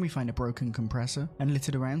this time we find a broken compressor and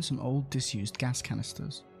littered around some old disused gas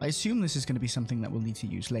canisters. I assume this is going to be something that we'll need to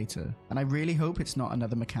use later, and I really hope it's not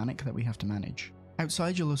another mechanic that we have to manage.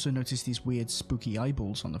 Outside you'll also notice these weird spooky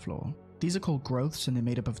eyeballs on the floor. These are called growths and they're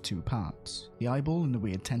made up of two parts, the eyeball and the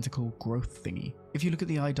weird tentacle growth thingy. If you look at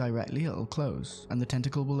the eye directly it'll close, and the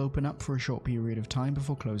tentacle will open up for a short period of time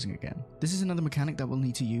before closing again. This is another mechanic that we'll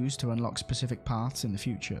need to use to unlock specific paths in the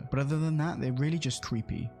future, but other than that they're really just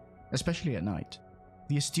creepy, especially at night.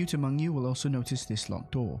 The astute among you will also notice this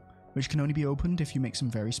locked door, which can only be opened if you make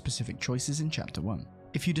some very specific choices in Chapter 1.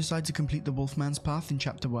 If you decide to complete the Wolfman's Path in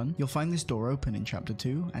Chapter 1, you'll find this door open in Chapter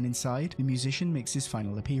 2, and inside, the musician makes his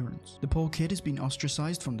final appearance. The poor kid has been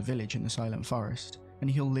ostracized from the village in the Silent Forest, and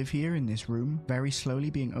he'll live here in this room, very slowly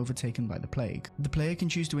being overtaken by the plague. The player can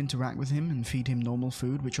choose to interact with him and feed him normal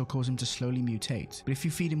food, which will cause him to slowly mutate, but if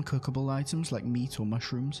you feed him cookable items like meat or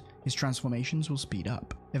mushrooms, his transformations will speed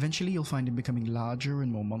up. Eventually you'll find him becoming larger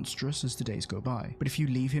and more monstrous as the days go by, but if you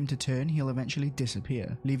leave him to turn, he'll eventually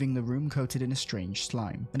disappear, leaving the room coated in a strange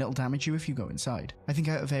slime, and it'll damage you if you go inside. I think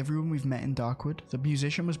out of everyone we've met in Darkwood, the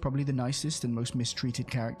musician was probably the nicest and most mistreated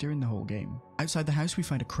character in the whole game. Outside the house we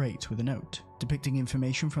find a crate with a note, depicting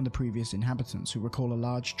information from the previous inhabitants who recall a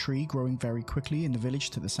large tree growing very quickly in the village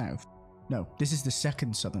to the south. No, this is the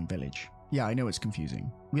second southern village. Yeah, I know it's confusing.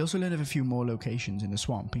 We also learn of a few more locations in the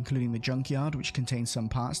swamp, including the junkyard, which contains some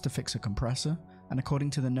parts to fix a compressor, and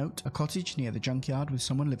according to the note, a cottage near the junkyard with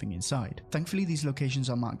someone living inside. Thankfully these locations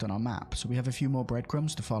are marked on our map, so we have a few more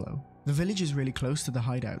breadcrumbs to follow. The village is really close to the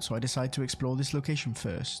hideout, so I decide to explore this location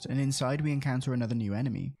first, and inside we encounter another new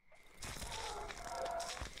enemy.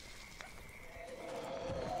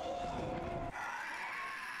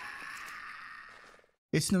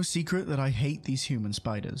 It's no secret that I hate these human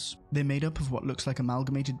spiders. They're made up of what looks like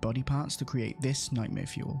amalgamated body parts to create this nightmare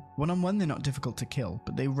fuel. One-on-one they're not difficult to kill,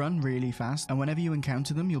 but they run really fast, and whenever you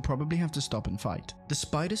encounter them you'll probably have to stop and fight. The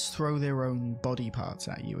spiders throw their own body parts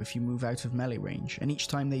at you if you move out of melee range, and each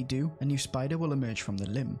time they do, a new spider will emerge from the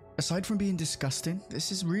limb. Aside from being disgusting,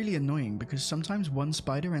 this is really annoying because sometimes one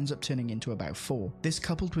spider ends up turning into about 4. This,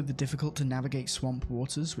 coupled with the difficult to navigate swamp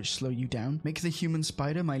waters which slow you down, make the human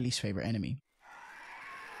spider my least favorite enemy.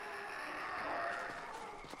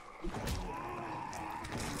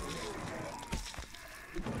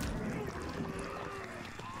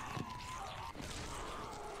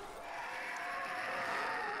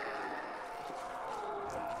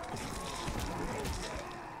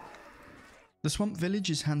 The swamp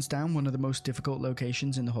village is hands down one of the most difficult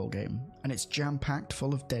locations in the whole game, and it's jam-packed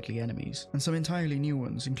full of deadly enemies, and some entirely new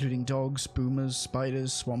ones, including dogs, boomers,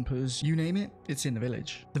 spiders, swampers, you name it, it's in the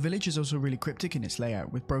village. The village is also really cryptic in its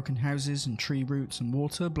layout, with broken houses and tree roots and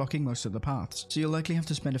water blocking most of the paths, so you'll likely have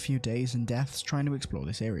to spend a few days and deaths trying to explore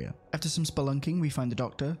this area. After some spelunking, we find the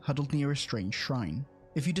doctor huddled near a strange shrine.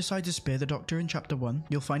 If you decide to spare the Doctor in Chapter 1,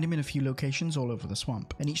 you'll find him in a few locations all over the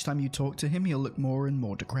swamp, and each time you talk to him he'll look more and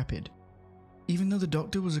more decrepit. Even though the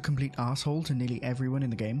Doctor was a complete asshole to nearly everyone in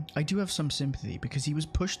the game, I do have some sympathy because he was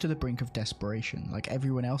pushed to the brink of desperation, like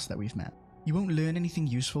everyone else that we've met. You won't learn anything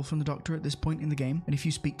useful from the Doctor at this point in the game, and if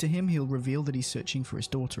you speak to him he'll reveal that he's searching for his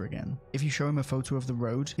daughter again. If you show him a photo of the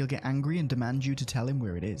road, he'll get angry and demand you to tell him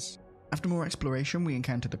where it is. After more exploration, we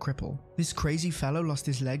encounter the cripple. This crazy fellow lost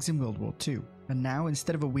his legs in World War II, and now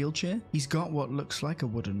instead of a wheelchair, he's got what looks like a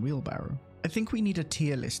wooden wheelbarrow. I think we need a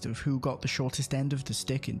tier list of who got the shortest end of the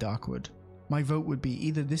stick in Darkwood. My vote would be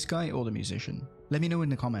either this guy or the musician. Let me know in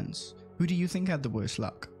the comments. Who do you think had the worst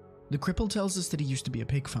luck? The cripple tells us that he used to be a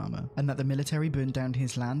pig farmer, and that the military burned down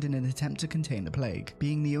his land in an attempt to contain the plague.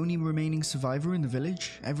 Being the only remaining survivor in the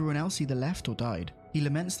village, everyone else either left or died. He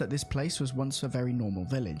laments that this place was once a very normal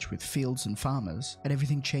village, with fields and farmers, and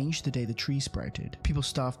everything changed the day the tree sprouted. People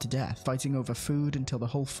starved to death, fighting over food until the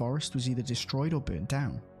whole forest was either destroyed or burnt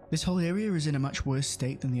down. This whole area is in a much worse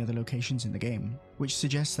state than the other locations in the game, which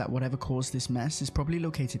suggests that whatever caused this mess is probably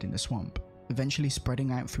located in the swamp, eventually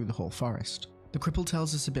spreading out through the whole forest. The cripple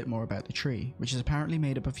tells us a bit more about the tree, which is apparently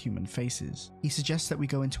made up of human faces. He suggests that we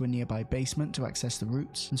go into a nearby basement to access the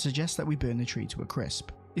roots, and suggests that we burn the tree to a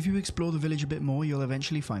crisp. If you explore the village a bit more, you'll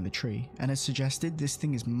eventually find the tree, and as suggested, this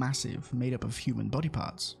thing is massive, made up of human body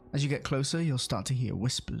parts. As you get closer, you'll start to hear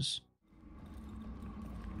whispers.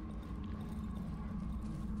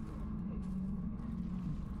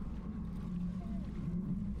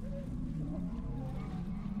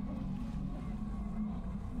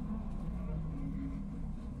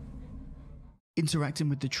 Interacting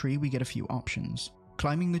with the tree, we get a few options.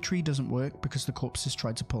 Climbing the tree doesn't work because the corpses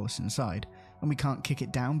tried to pull us inside, and we can't kick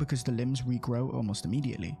it down because the limbs regrow almost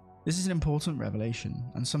immediately. This is an important revelation,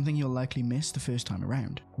 and something you'll likely miss the first time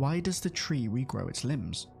around. Why does the tree regrow its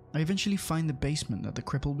limbs? I eventually find the basement that the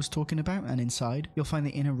cripple was talking about, and inside, you'll find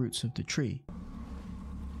the inner roots of the tree.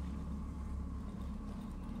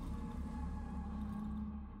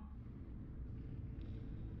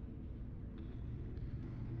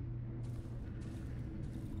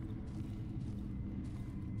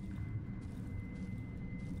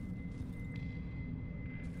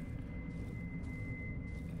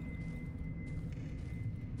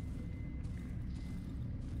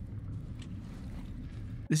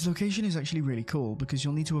 This location is actually really cool because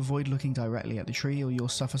you'll need to avoid looking directly at the tree or you'll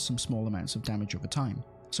suffer some small amounts of damage over time.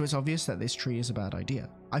 So it's obvious that this tree is a bad idea.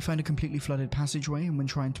 I find a completely flooded passageway, and when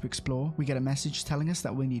trying to explore, we get a message telling us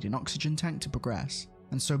that we need an oxygen tank to progress,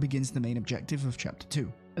 and so begins the main objective of Chapter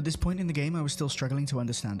 2. At this point in the game I was still struggling to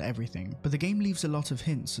understand everything, but the game leaves a lot of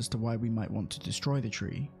hints as to why we might want to destroy the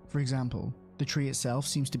tree. For example, the tree itself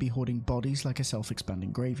seems to be hoarding bodies like a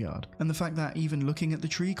self-expanding graveyard, and the fact that even looking at the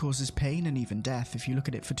tree causes pain and even death if you look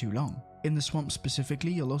at it for too long. In the swamp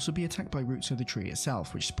specifically, you'll also be attacked by roots of the tree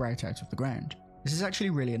itself which sprout out of the ground. This is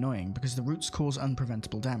actually really annoying because the roots cause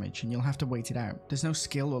unpreventable damage and you'll have to wait it out. There's no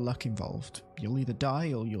skill or luck involved. You'll either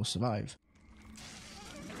die or you'll survive.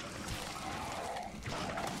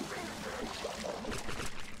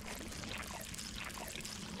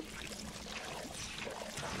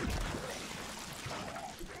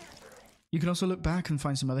 You can also look back and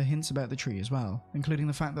find some other hints about the tree as well, including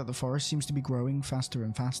the fact that the forest seems to be growing faster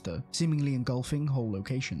and faster, seemingly engulfing whole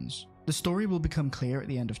locations. The story will become clear at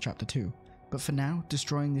the end of Chapter 2, but for now,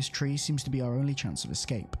 destroying this tree seems to be our only chance of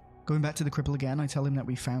escape. Going back to the cripple again, I tell him that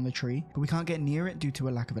we found the tree, but we can't get near it due to a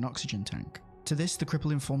lack of an oxygen tank. To this, the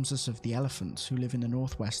cripple informs us of the elephants who live in the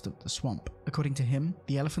northwest of the swamp. According to him,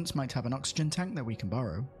 the elephants might have an oxygen tank that we can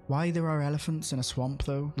borrow. Why there are elephants in a swamp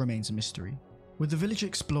though, remains a mystery. With the village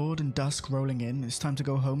explored and dusk rolling in, it's time to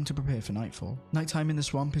go home to prepare for nightfall. Nighttime in the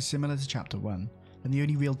swamp is similar to Chapter 1, and the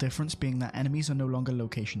only real difference being that enemies are no longer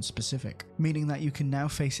location specific, meaning that you can now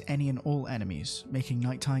face any and all enemies, making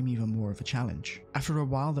nighttime even more of a challenge. After a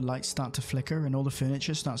while the lights start to flicker and all the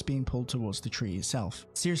furniture starts being pulled towards the tree itself.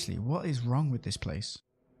 Seriously, what is wrong with this place?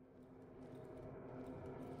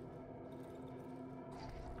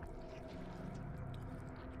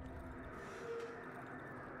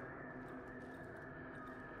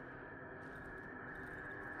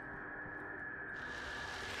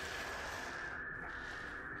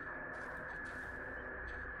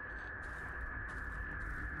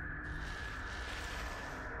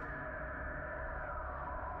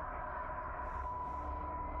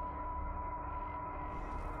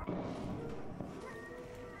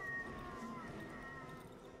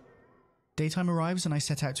 Daytime arrives and I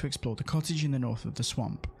set out to explore the cottage in the north of the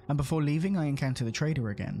swamp, and before leaving I encounter the trader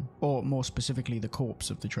again, or more specifically the corpse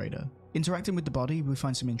of the trader. Interacting with the body we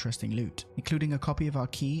find some interesting loot, including a copy of our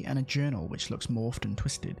key and a journal which looks morphed and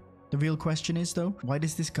twisted. The real question is though, why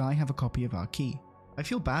does this guy have a copy of our key? I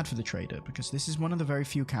feel bad for the trader because this is one of the very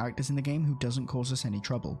few characters in the game who doesn't cause us any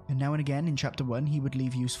trouble, and now and again in chapter 1 he would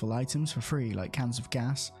leave useful items for free like cans of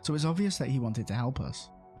gas, so it's obvious that he wanted to help us.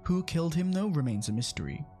 Who killed him though remains a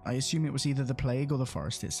mystery. I assume it was either the plague or the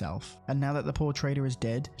forest itself, and now that the poor trader is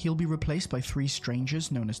dead, he'll be replaced by 3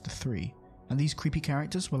 strangers known as the Three, and these creepy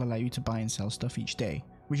characters will allow you to buy and sell stuff each day,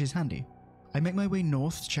 which is handy. I make my way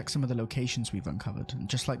north to check some of the locations we've uncovered, and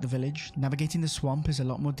just like the village, navigating the swamp is a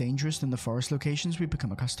lot more dangerous than the forest locations we've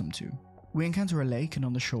become accustomed to. We encounter a lake and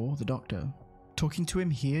on the shore, the doctor. Talking to him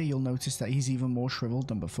here, you'll notice that he's even more shriveled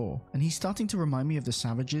than before, and he's starting to remind me of the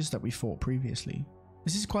savages that we fought previously.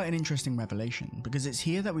 This is quite an interesting revelation, because it's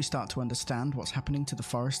here that we start to understand what's happening to the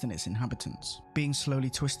forest and its inhabitants, being slowly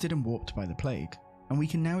twisted and warped by the plague, and we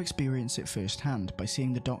can now experience it firsthand by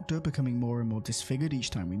seeing the doctor becoming more and more disfigured each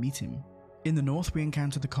time we meet him. In the north we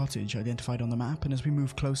encounter the cottage identified on the map, and as we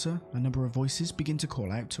move closer, a number of voices begin to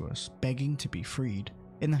call out to us, begging to be freed.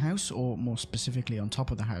 In the house, or more specifically on top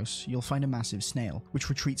of the house, you'll find a massive snail, which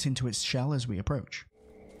retreats into its shell as we approach.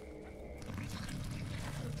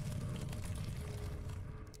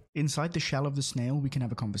 Inside the shell of the snail we can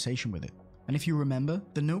have a conversation with it, and if you remember,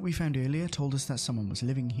 the note we found earlier told us that someone was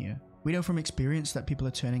living here. We know from experience that people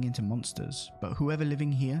are turning into monsters, but whoever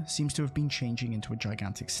living here seems to have been changing into a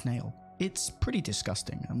gigantic snail. It's pretty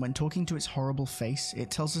disgusting, and when talking to its horrible face,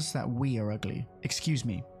 it tells us that we are ugly. Excuse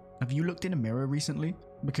me, have you looked in a mirror recently?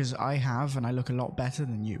 Because I have, and I look a lot better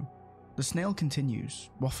than you. The snail continues,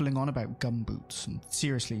 waffling on about gumboots, and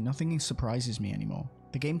seriously, nothing surprises me anymore.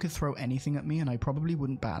 The game could throw anything at me and I probably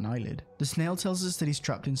wouldn't bat an eyelid. The snail tells us that he's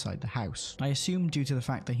trapped inside the house, I assume due to the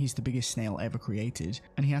fact that he's the biggest snail ever created,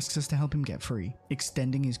 and he asks us to help him get free,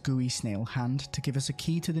 extending his gooey snail hand to give us a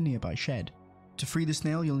key to the nearby shed. To free the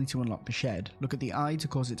snail, you'll need to unlock the shed, look at the eye to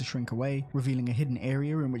cause it to shrink away, revealing a hidden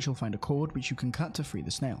area in which you'll find a cord which you can cut to free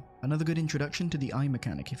the snail. Another good introduction to the eye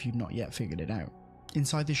mechanic if you've not yet figured it out.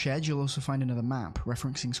 Inside the shed, you'll also find another map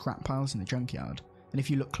referencing scrap piles in the junkyard, and if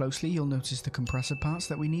you look closely, you'll notice the compressor parts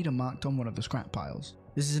that we need are marked on one of the scrap piles.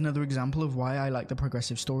 This is another example of why I like the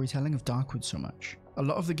progressive storytelling of Darkwood so much. A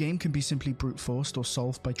lot of the game can be simply brute forced or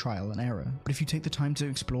solved by trial and error, but if you take the time to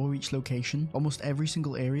explore each location, almost every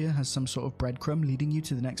single area has some sort of breadcrumb leading you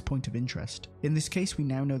to the next point of interest. In this case, we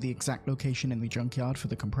now know the exact location in the junkyard for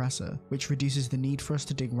the compressor, which reduces the need for us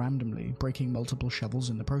to dig randomly, breaking multiple shovels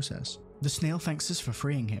in the process. The snail thanks us for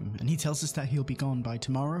freeing him, and he tells us that he'll be gone by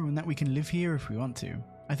tomorrow and that we can live here if we want to.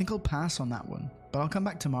 I think I'll pass on that one, but I'll come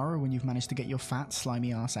back tomorrow when you've managed to get your fat,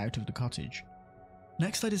 slimy ass out of the cottage.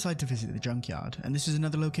 Next I decide to visit the junkyard, and this is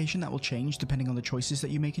another location that will change depending on the choices that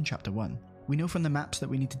you make in chapter 1. We know from the maps that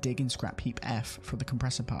we need to dig in scrap heap F for the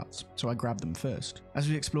compressor parts, so I grab them first. As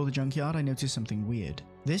we explore the junkyard, I notice something weird.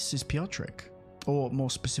 This is Piotrek, or more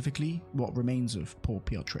specifically, what remains of poor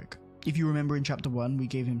Piotrek. If you remember in chapter 1, we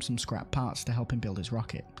gave him some scrap parts to help him build his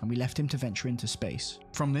rocket, and we left him to venture into space.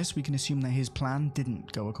 From this, we can assume that his plan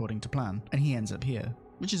didn't go according to plan, and he ends up here,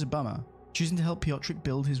 which is a bummer. Choosing to help Piotrek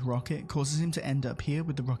build his rocket causes him to end up here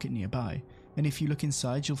with the rocket nearby, and if you look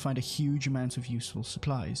inside you'll find a huge amount of useful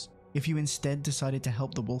supplies. If you instead decided to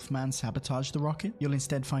help the Wolfman sabotage the rocket, you'll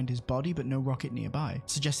instead find his body but no rocket nearby,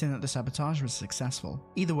 suggesting that the sabotage was successful.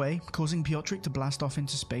 Either way, causing Piotrek to blast off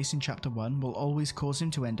into space in chapter 1 will always cause him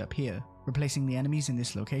to end up here, replacing the enemies in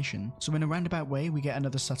this location, so in a roundabout way we get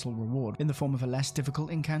another subtle reward in the form of a less difficult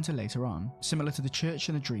encounter later on, similar to the church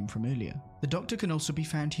and the dream from earlier. The doctor can also be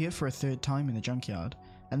found here for a third time in the junkyard,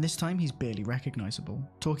 and this time he's barely recognizable.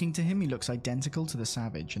 Talking to him he looks identical to the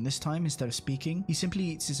savage, and this time instead of speaking, he simply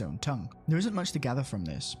eats his own tongue. There isn't much to gather from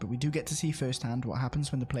this, but we do get to see firsthand what happens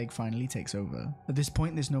when the plague finally takes over. At this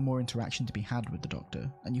point there's no more interaction to be had with the doctor,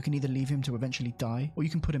 and you can either leave him to eventually die, or you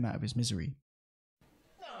can put him out of his misery.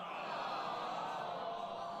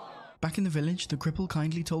 Back in the village, the cripple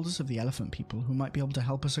kindly told us of the elephant people who might be able to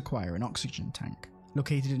help us acquire an oxygen tank,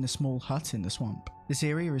 located in a small hut in the swamp. This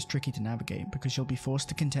area is tricky to navigate because you'll be forced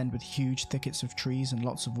to contend with huge thickets of trees and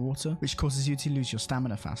lots of water, which causes you to lose your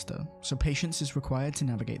stamina faster, so patience is required to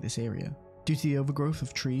navigate this area. Due to the overgrowth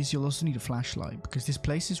of trees, you'll also need a flashlight because this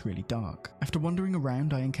place is really dark. After wandering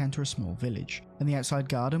around, I encounter a small village, and the outside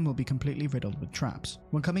garden will be completely riddled with traps.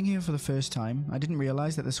 When coming here for the first time, I didn't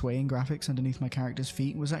realise that the swaying graphics underneath my character's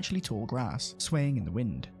feet was actually tall grass, swaying in the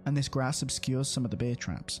wind, and this grass obscures some of the bear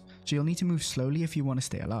traps, so you'll need to move slowly if you want to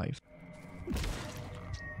stay alive.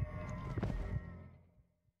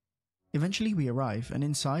 Eventually we arrive, and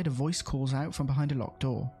inside a voice calls out from behind a locked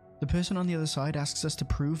door. The person on the other side asks us to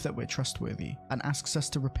prove that we're trustworthy, and asks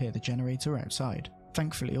us to repair the generator outside.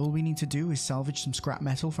 Thankfully, all we need to do is salvage some scrap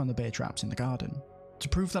metal from the bear traps in the garden. To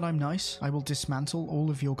prove that I'm nice, I will dismantle all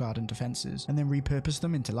of your garden defenses and then repurpose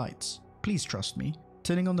them into lights. Please trust me.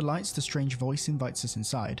 Turning on the lights, the strange voice invites us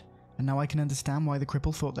inside, and now I can understand why the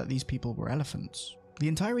cripple thought that these people were elephants. The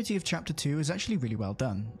entirety of Chapter 2 is actually really well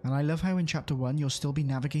done, and I love how in Chapter 1 you'll still be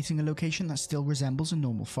navigating a location that still resembles a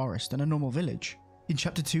normal forest and a normal village. In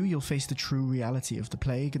Chapter 2 you'll face the true reality of the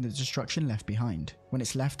plague and the destruction left behind, when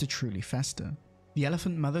it's left to truly fester. The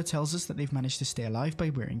elephant mother tells us that they've managed to stay alive by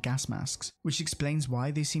wearing gas masks, which explains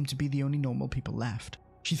why they seem to be the only normal people left.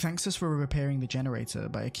 She thanks us for repairing the generator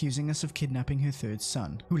by accusing us of kidnapping her third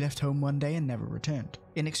son, who left home one day and never returned.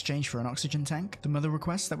 In exchange for an oxygen tank, the mother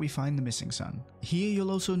requests that we find the missing son. Here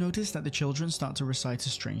you'll also notice that the children start to recite a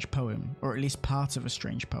strange poem, or at least part of a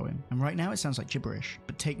strange poem, and right now it sounds like gibberish,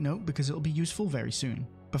 but take note because it'll be useful very soon.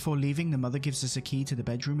 Before leaving, the mother gives us a key to the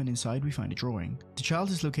bedroom and inside we find a drawing. The child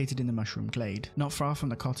is located in the mushroom glade, not far from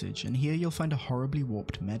the cottage, and here you'll find a horribly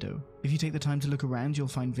warped meadow. If you take the time to look around, you'll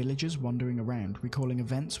find villagers wandering around, recalling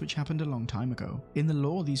events which happened a long time ago. In the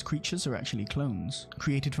lore, these creatures are actually clones,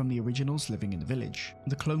 created from the originals living in the village.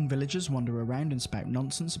 The clone villagers wander around and spout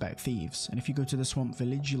nonsense about thieves, and if you go to the swamp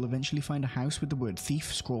village, you'll eventually find a house with the word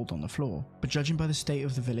thief scrawled on the floor. But judging by the state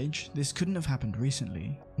of the village, this couldn't have happened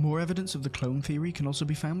recently. More evidence of the clone theory can also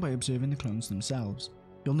be found by observing the clones themselves.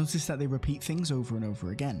 You'll notice that they repeat things over and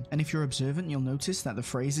over again, and if you're observant you'll notice that the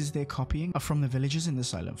phrases they're copying are from the villagers in the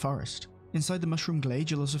Silent Forest. Inside the mushroom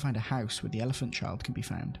glade you'll also find a house where the elephant child can be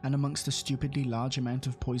found, and amongst a stupidly large amount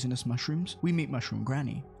of poisonous mushrooms, we meet Mushroom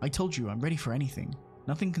Granny. I told you, I'm ready for anything.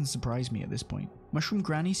 Nothing can surprise me at this point. Mushroom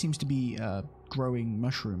Granny seems to be, growing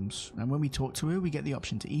mushrooms, and when we talk to her we get the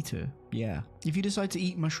option to eat her. Yeah. If you decide to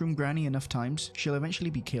eat Mushroom Granny enough times, she'll eventually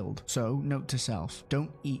be killed. So, note to self,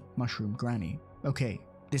 don't eat Mushroom Granny. Okay,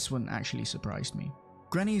 this one actually surprised me.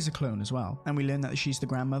 Granny is a clone as well, and we learn that she's the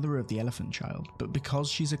grandmother of the elephant child, but because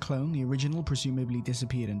she's a clone, the original presumably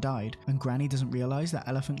disappeared and died, and Granny doesn't realise that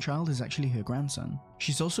elephant child is actually her grandson.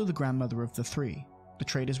 She's also the grandmother of the three, the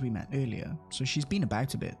traders we met earlier, so she's been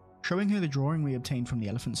about a bit. Showing her the drawing we obtained from the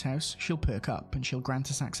elephant's house, she'll perk up and she'll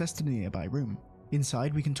grant us access to the nearby room.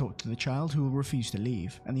 Inside we can talk to the child who will refuse to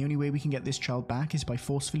leave, and the only way we can get this child back is by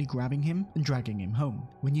forcefully grabbing him and dragging him home.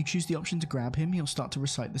 When you choose the option to grab him, he'll start to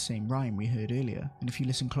recite the same rhyme we heard earlier, and if you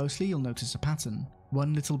listen closely you'll notice a pattern.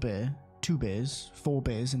 1 little bear, 2 bears, 4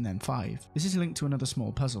 bears and then 5. This is linked to another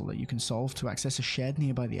small puzzle that you can solve to access a shed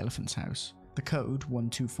nearby the elephant's house. The code,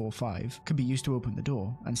 1245, can be used to open the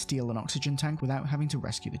door and steal an oxygen tank without having to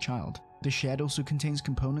rescue the child. The shed also contains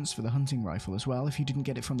components for the hunting rifle as well if you didn't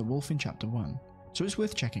get it from the wolf in Chapter 1. So it's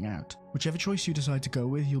worth checking out. Whichever choice you decide to go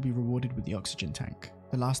with, you'll be rewarded with the oxygen tank,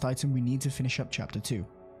 the last item we need to finish up Chapter 2.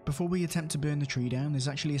 Before we attempt to burn the tree down, there's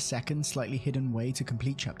actually a second, slightly hidden way to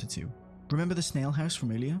complete Chapter 2. Remember the snail house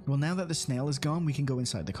from earlier? Well, now that the snail is gone, we can go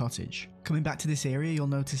inside the cottage. Coming back to this area, you'll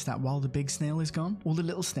notice that while the big snail is gone, all the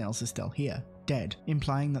little snails are still here, dead,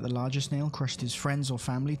 implying that the larger snail crushed his friends or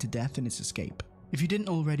family to death in its escape. If you didn't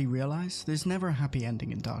already realise, there's never a happy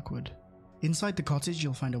ending in Darkwood. Inside the cottage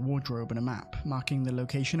you'll find a wardrobe and a map, marking the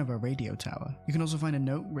location of a radio tower. You can also find a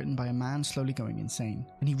note written by a man slowly going insane,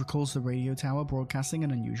 and he recalls the radio tower broadcasting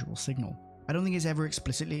an unusual signal. I don't think it's ever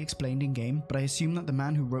explicitly explained in game, but I assume that the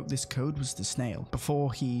man who wrote this code was the snail,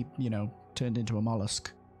 before he, turned into a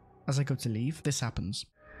mollusk. As I go to leave, this happens.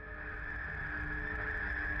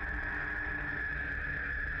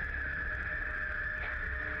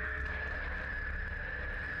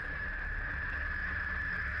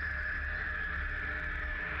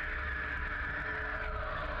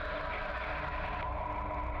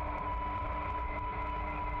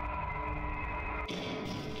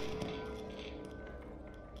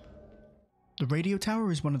 The radio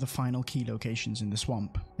tower is one of the final key locations in the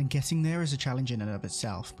swamp, and getting there is a challenge in and of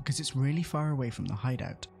itself because it's really far away from the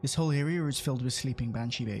hideout. This whole area is filled with sleeping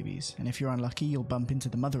banshee babies, and if you're unlucky you'll bump into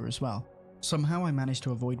the mother as well. Somehow I managed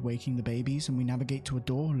to avoid waking the babies and we navigate to a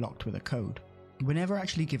door locked with a code. We're never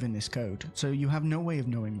actually given this code, so you have no way of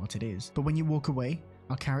knowing what it is, but when you walk away,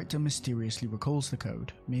 our character mysteriously recalls the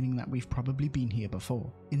code, meaning that we've probably been here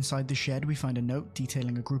before. Inside the shed we find a note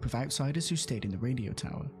detailing a group of outsiders who stayed in the radio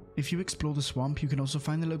tower. If you explore the swamp, you can also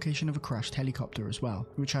find the location of a crashed helicopter as well,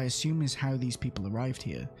 which I assume is how these people arrived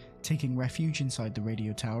here, taking refuge inside the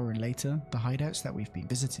radio tower and later, the hideouts that we've been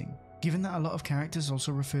visiting. Given that a lot of characters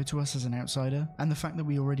also refer to us as an outsider, and the fact that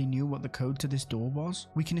we already knew what the code to this door was,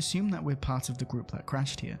 we can assume that we're part of the group that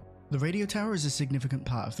crashed here. The radio tower is a significant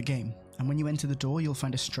part of the game, and when you enter the door you'll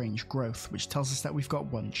find a strange growth which tells us that we've got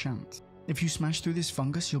one chance. If you smash through this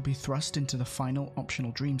fungus, you'll be thrust into the final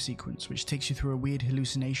optional dream sequence, which takes you through a weird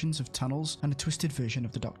hallucinations of tunnels and a twisted version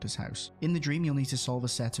of the Doctor's house. In the dream, you'll need to solve a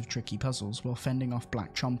set of tricky puzzles while fending off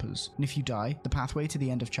black chompers, and if you die, the pathway to the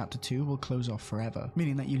end of chapter 2 will close off forever,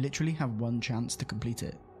 meaning that you literally have one chance to complete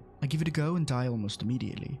it. I give it a go and die almost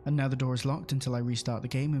immediately, and now the door is locked until I restart the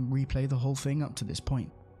game and replay the whole thing up to this point.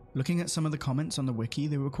 Looking at some of the comments on the wiki,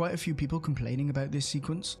 there were quite a few people complaining about this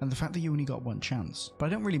sequence and the fact that you only got one chance, but I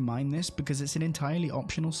don't really mind this because it's an entirely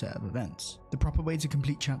optional set of events. The proper way to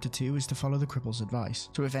complete chapter 2 is to follow the cripple's advice,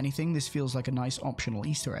 so if anything this feels like a nice optional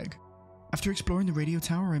Easter egg. After exploring the radio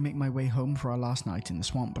tower, I make my way home for our last night in the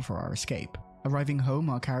swamp before our escape. Arriving home,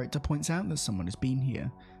 our character points out that someone has been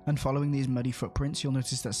here, and following these muddy footprints you'll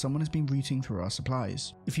notice that someone has been rooting through our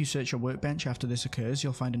supplies. If you search your workbench after this occurs,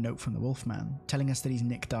 you'll find a note from the Wolfman, telling us that he's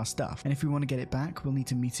nicked our stuff, and if we want to get it back, we'll need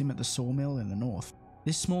to meet him at the sawmill in the north.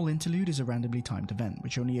 This small interlude is a randomly timed event,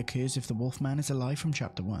 which only occurs if the Wolfman is alive from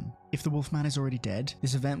chapter 1. If the Wolfman is already dead,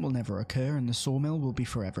 this event will never occur and the sawmill will be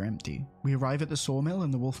forever empty. We arrive at the sawmill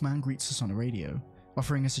and the Wolfman greets us on a radio,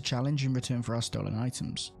 offering us a challenge in return for our stolen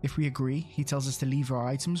items. If we agree, he tells us to leave our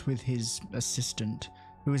items with his assistant,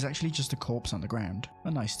 who is actually just a corpse on the ground.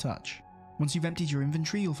 A nice touch. Once you've emptied your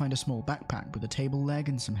inventory, you'll find a small backpack with a table leg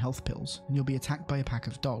and some health pills, and you'll be attacked by a pack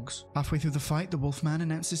of dogs. Halfway through the fight, the Wolfman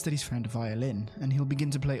announces that he's found a violin, and he'll begin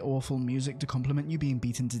to play awful music to compliment you being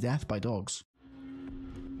beaten to death by dogs.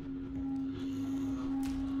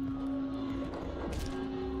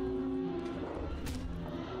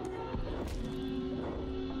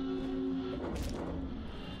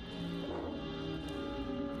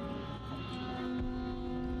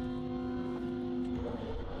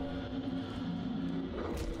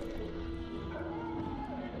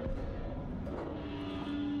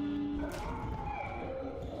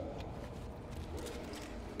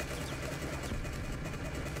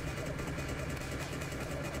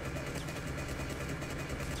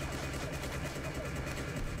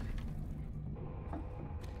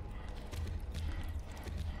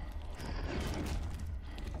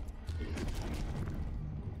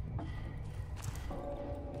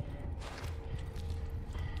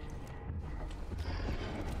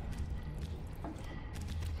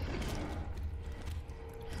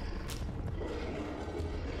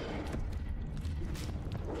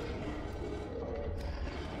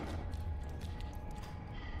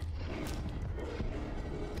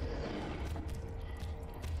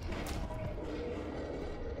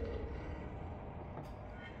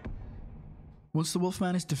 Once the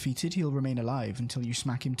Wolfman is defeated, he'll remain alive until you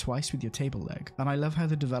smack him twice with your table leg, and I love how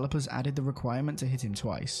the developers added the requirement to hit him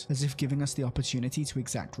twice, as if giving us the opportunity to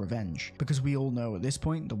exact revenge, because we all know at this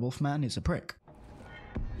point the Wolfman is a prick.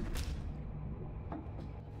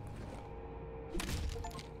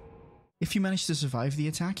 If you manage to survive the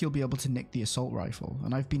attack, you'll be able to nick the assault rifle,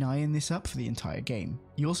 and I've been eyeing this up for the entire game.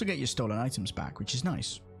 You also get your stolen items back, which is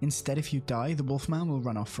nice. Instead, if you die, the Wolfman will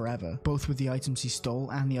run off forever, both with the items he stole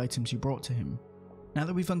and the items you brought to him. Now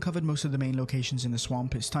that we've uncovered most of the main locations in the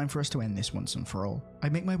swamp, it's time for us to end this once and for all. I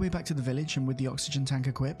make my way back to the village, and with the oxygen tank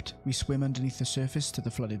equipped, we swim underneath the surface to the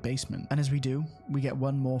flooded basement, and as we do, we get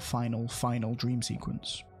one more final dream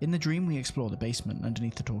sequence. In the dream, we explore the basement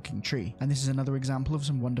underneath the talking tree, and this is another example of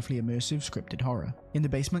some wonderfully immersive scripted horror. In the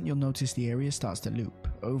basement, you'll notice the area starts to loop,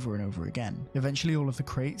 over and over again. Eventually, all of the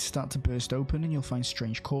crates start to burst open and you'll find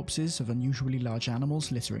strange corpses of unusually large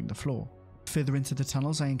animals littering the floor. Further into the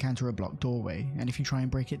tunnels, I encounter a blocked doorway, and if you try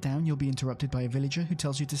and break it down, you'll be interrupted by a villager who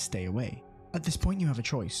tells you to stay away. At this point, you have a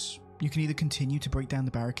choice. You can either continue to break down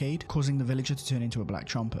the barricade, causing the villager to turn into a black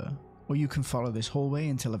chomper, or you can follow this hallway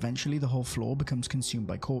until eventually the whole floor becomes consumed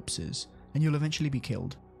by corpses, and you'll eventually be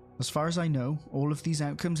killed. As far as I know, all of these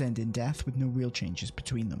outcomes end in death with no real changes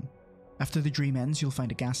between them. After the dream ends, you'll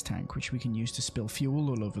find a gas tank which we can use to spill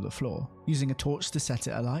fuel all over the floor. Using a torch to set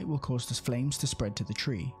it alight will cause the flames to spread to the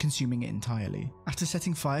tree, consuming it entirely. After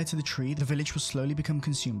setting fire to the tree, the village will slowly become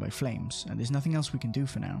consumed by flames, and there's nothing else we can do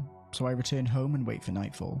for now, so I return home and wait for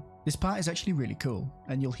nightfall. This part is actually really cool,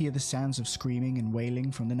 and you'll hear the sounds of screaming and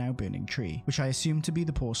wailing from the now burning tree, which I assume to be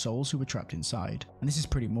the poor souls who were trapped inside, and this is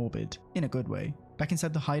pretty morbid, in a good way. Back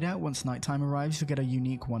inside the hideout, once nighttime arrives, you'll get a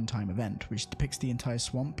unique one-time event, which depicts the entire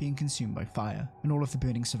swamp being consumed by fire, and all of the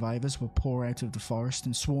burning survivors will pour out of the forest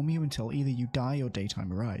and swarm you until either you die or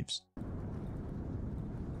daytime arrives.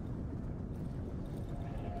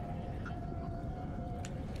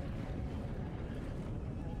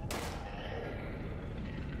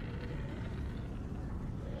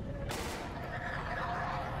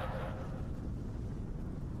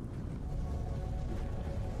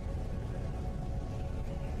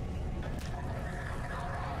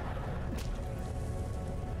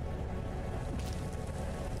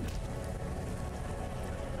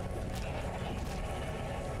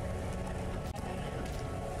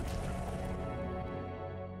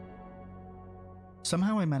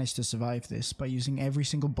 Somehow I managed to survive this by using every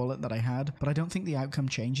single bullet that I had, but I don't think the outcome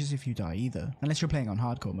changes if you die either, unless you're playing on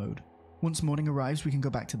hardcore mode. Once morning arrives, we can go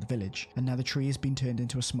back to the village, and now the tree has been turned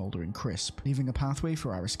into a smouldering crisp, leaving a pathway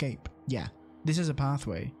for our escape. Yeah, this is a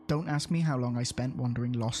pathway. Don't ask me how long I spent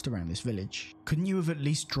wandering lost around this village. Couldn't you have at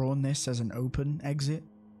least drawn this as an open exit?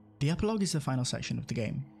 The epilogue is the final section of the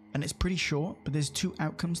game, and it's pretty short, but there's 2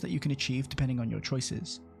 outcomes that you can achieve depending on your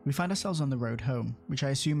choices. We find ourselves on the road home, which I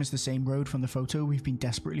assume is the same road from the photo we've been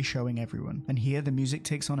desperately showing everyone, and here the music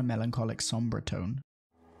takes on a melancholic, somber tone.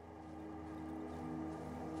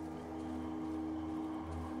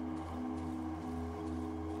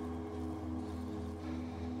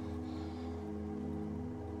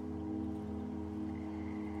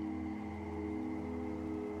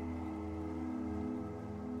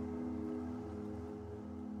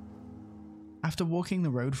 After walking the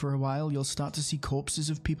road for a while, you'll start to see corpses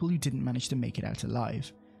of people who didn't manage to make it out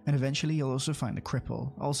alive. And eventually you'll also find the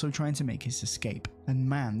cripple, also trying to make his escape. And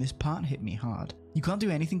man, this part hit me hard. You can't do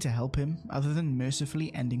anything to help him other than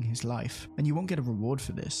mercifully ending his life, and you won't get a reward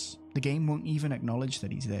for this. The game won't even acknowledge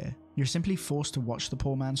that he's there. You're simply forced to watch the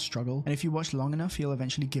poor man struggle, and if you watch long enough, he'll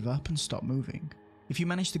eventually give up and stop moving. If you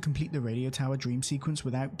manage to complete the radio tower dream sequence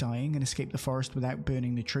without dying and escape the forest without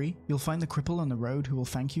burning the tree, you'll find the cripple on the road who will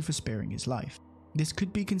thank you for sparing his life. This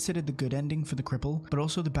could be considered the good ending for the cripple, but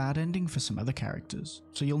also the bad ending for some other characters,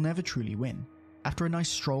 so you'll never truly win. After a nice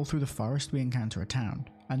stroll through the forest, we encounter a town,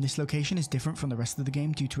 and this location is different from the rest of the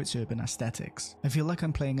game due to its urban aesthetics. I feel like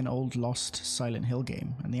I'm playing an old lost Silent Hill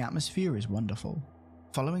game, and the atmosphere is wonderful.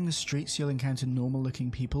 Following the streets, you'll encounter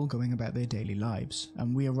normal-looking people going about their daily lives,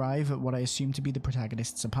 and we arrive at what I assume to be the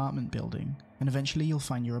protagonist's apartment building, and eventually you'll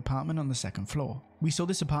find your apartment on the 2nd floor. We saw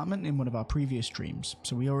this apartment in one of our previous streams,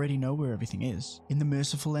 so we already know where everything is. In the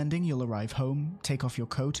merciful ending, you'll arrive home, take off your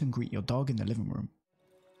coat and greet your dog in the living room.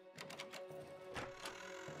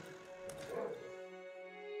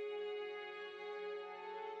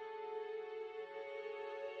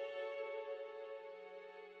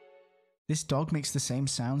 This dog makes the same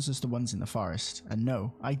sounds as the ones in the forest, and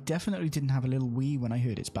no, I definitely didn't have a little wee when I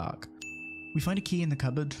heard its bark. We find a key in the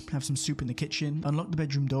cupboard, have some soup in the kitchen, unlock the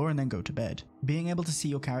bedroom door and then go to bed. Being able to see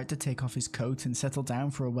your character take off his coat and settle down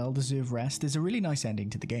for a well-deserved rest is a really nice ending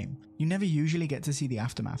to the game. You never usually get to see the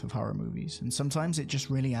aftermath of horror movies, and sometimes it just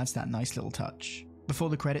really adds that nice little touch. Before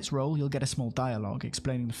the credits roll, you'll get a small dialogue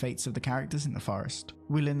explaining the fates of the characters in the forest.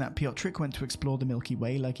 We learn that Piotr went to explore the Milky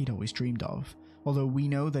Way like he'd always dreamed of, although we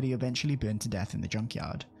know that he eventually burned to death in the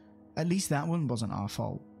junkyard. At least that one wasn't our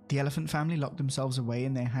fault. The elephant family locked themselves away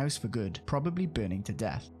in their house for good, probably burning to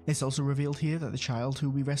death. It's also revealed here that the child who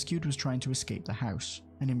we rescued was trying to escape the house,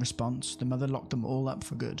 and in response, the mother locked them all up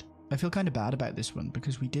for good. I feel kinda bad about this one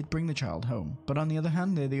because we did bring the child home, but on the other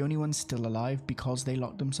hand, they're the only ones still alive because they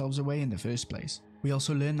locked themselves away in the first place. We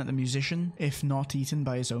also learn that the musician, if not eaten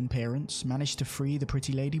by his own parents, managed to free the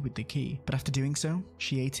pretty lady with the key, but after doing so,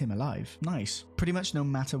 she ate him alive. Nice. Pretty much no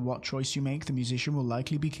matter what choice you make, the musician will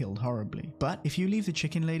likely be killed horribly. But if you leave the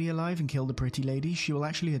chicken lady alive and kill the pretty lady, she will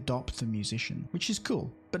actually adopt the musician, which is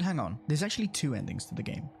cool. But hang on, there's actually 2 endings to the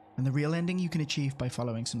game, and the real ending you can achieve by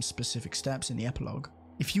following some specific steps in the epilogue.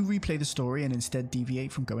 If you replay the story and instead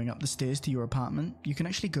deviate from going up the stairs to your apartment, you can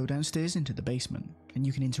actually go downstairs into the basement, and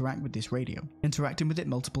you can interact with this radio. Interacting with it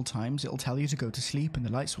multiple times, it'll tell you to go to sleep and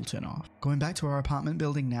the lights will turn off. Going back to our apartment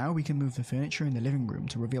building now, we can move the furniture in the living room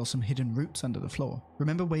to reveal some hidden roots under the floor.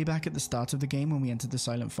 Remember way back at the start of the game when we entered the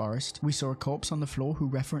Silent Forest, we saw a corpse on the floor who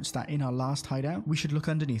referenced that in our last hideout, we should look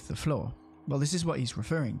underneath the floor. Well, this is what he's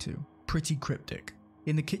referring to. Pretty cryptic.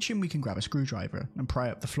 In the kitchen, we can grab a screwdriver and pry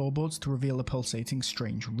up the floorboards to reveal a pulsating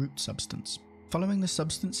strange root substance. Following the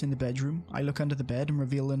substance in the bedroom, I look under the bed and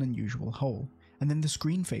reveal an unusual hole, and then the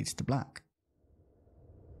screen fades to black.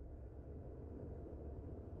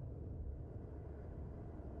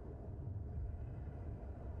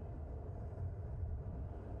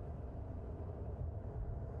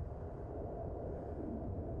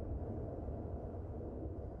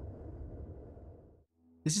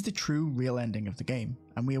 This is the true, real ending of the game,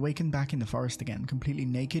 and we awaken back in the forest again, completely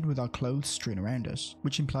naked with our clothes strewn around us,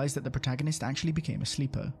 which implies that the protagonist actually became a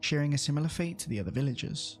sleeper, sharing a similar fate to the other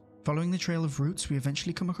villagers. Following the trail of roots, we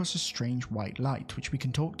eventually come across a strange white light which we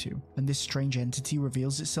can talk to, and this strange entity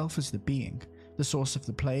reveals itself as the being, the source of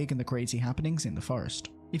the plague and the crazy happenings in the forest.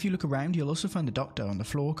 If you look around, you'll also find the doctor on the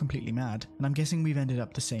floor completely mad, and I'm guessing we've ended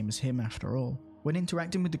up the same as him after all. When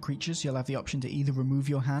interacting with the creatures, you'll have the option to either remove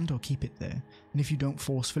your hand or keep it there, and if you don't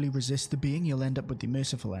forcefully resist the being, you'll end up with the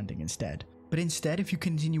merciful ending instead. But instead, if you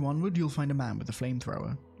continue onward, you'll find a man with a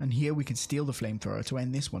flamethrower, and here we can steal the flamethrower to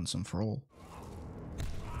end this once and for all.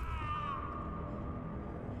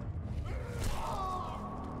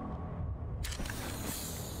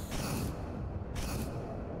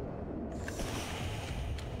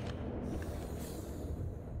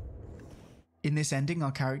 In this ending,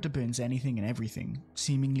 our character burns anything and everything,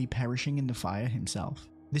 seemingly perishing in the fire himself.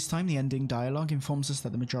 This time the ending dialogue informs us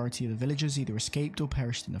that the majority of the villagers either escaped or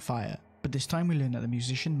perished in the fire, but this time we learn that the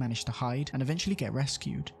musician managed to hide and eventually get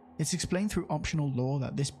rescued. It's explained through optional lore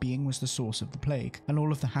that this being was the source of the plague, and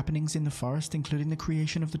all of the happenings in the forest, including the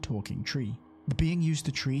creation of the talking tree. The being used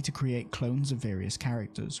the tree to create clones of various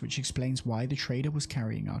characters, which explains why the trader was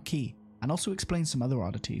carrying our key, and also explains some other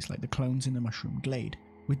oddities like the clones in the mushroom glade.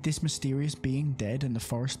 With this mysterious being dead and the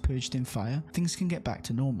forest purged in fire, things can get back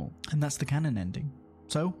to normal, and that's the canon ending.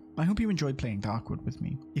 So, I hope you enjoyed playing Darkwood with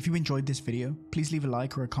me. If you enjoyed this video, please leave a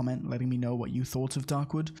like or a comment letting me know what you thought of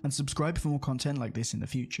Darkwood, and subscribe for more content like this in the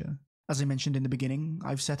future. As I mentioned in the beginning,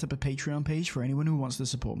 I've set up a Patreon page for anyone who wants to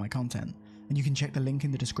support my content, and you can check the link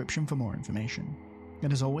in the description for more information.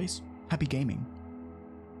 And as always, happy gaming!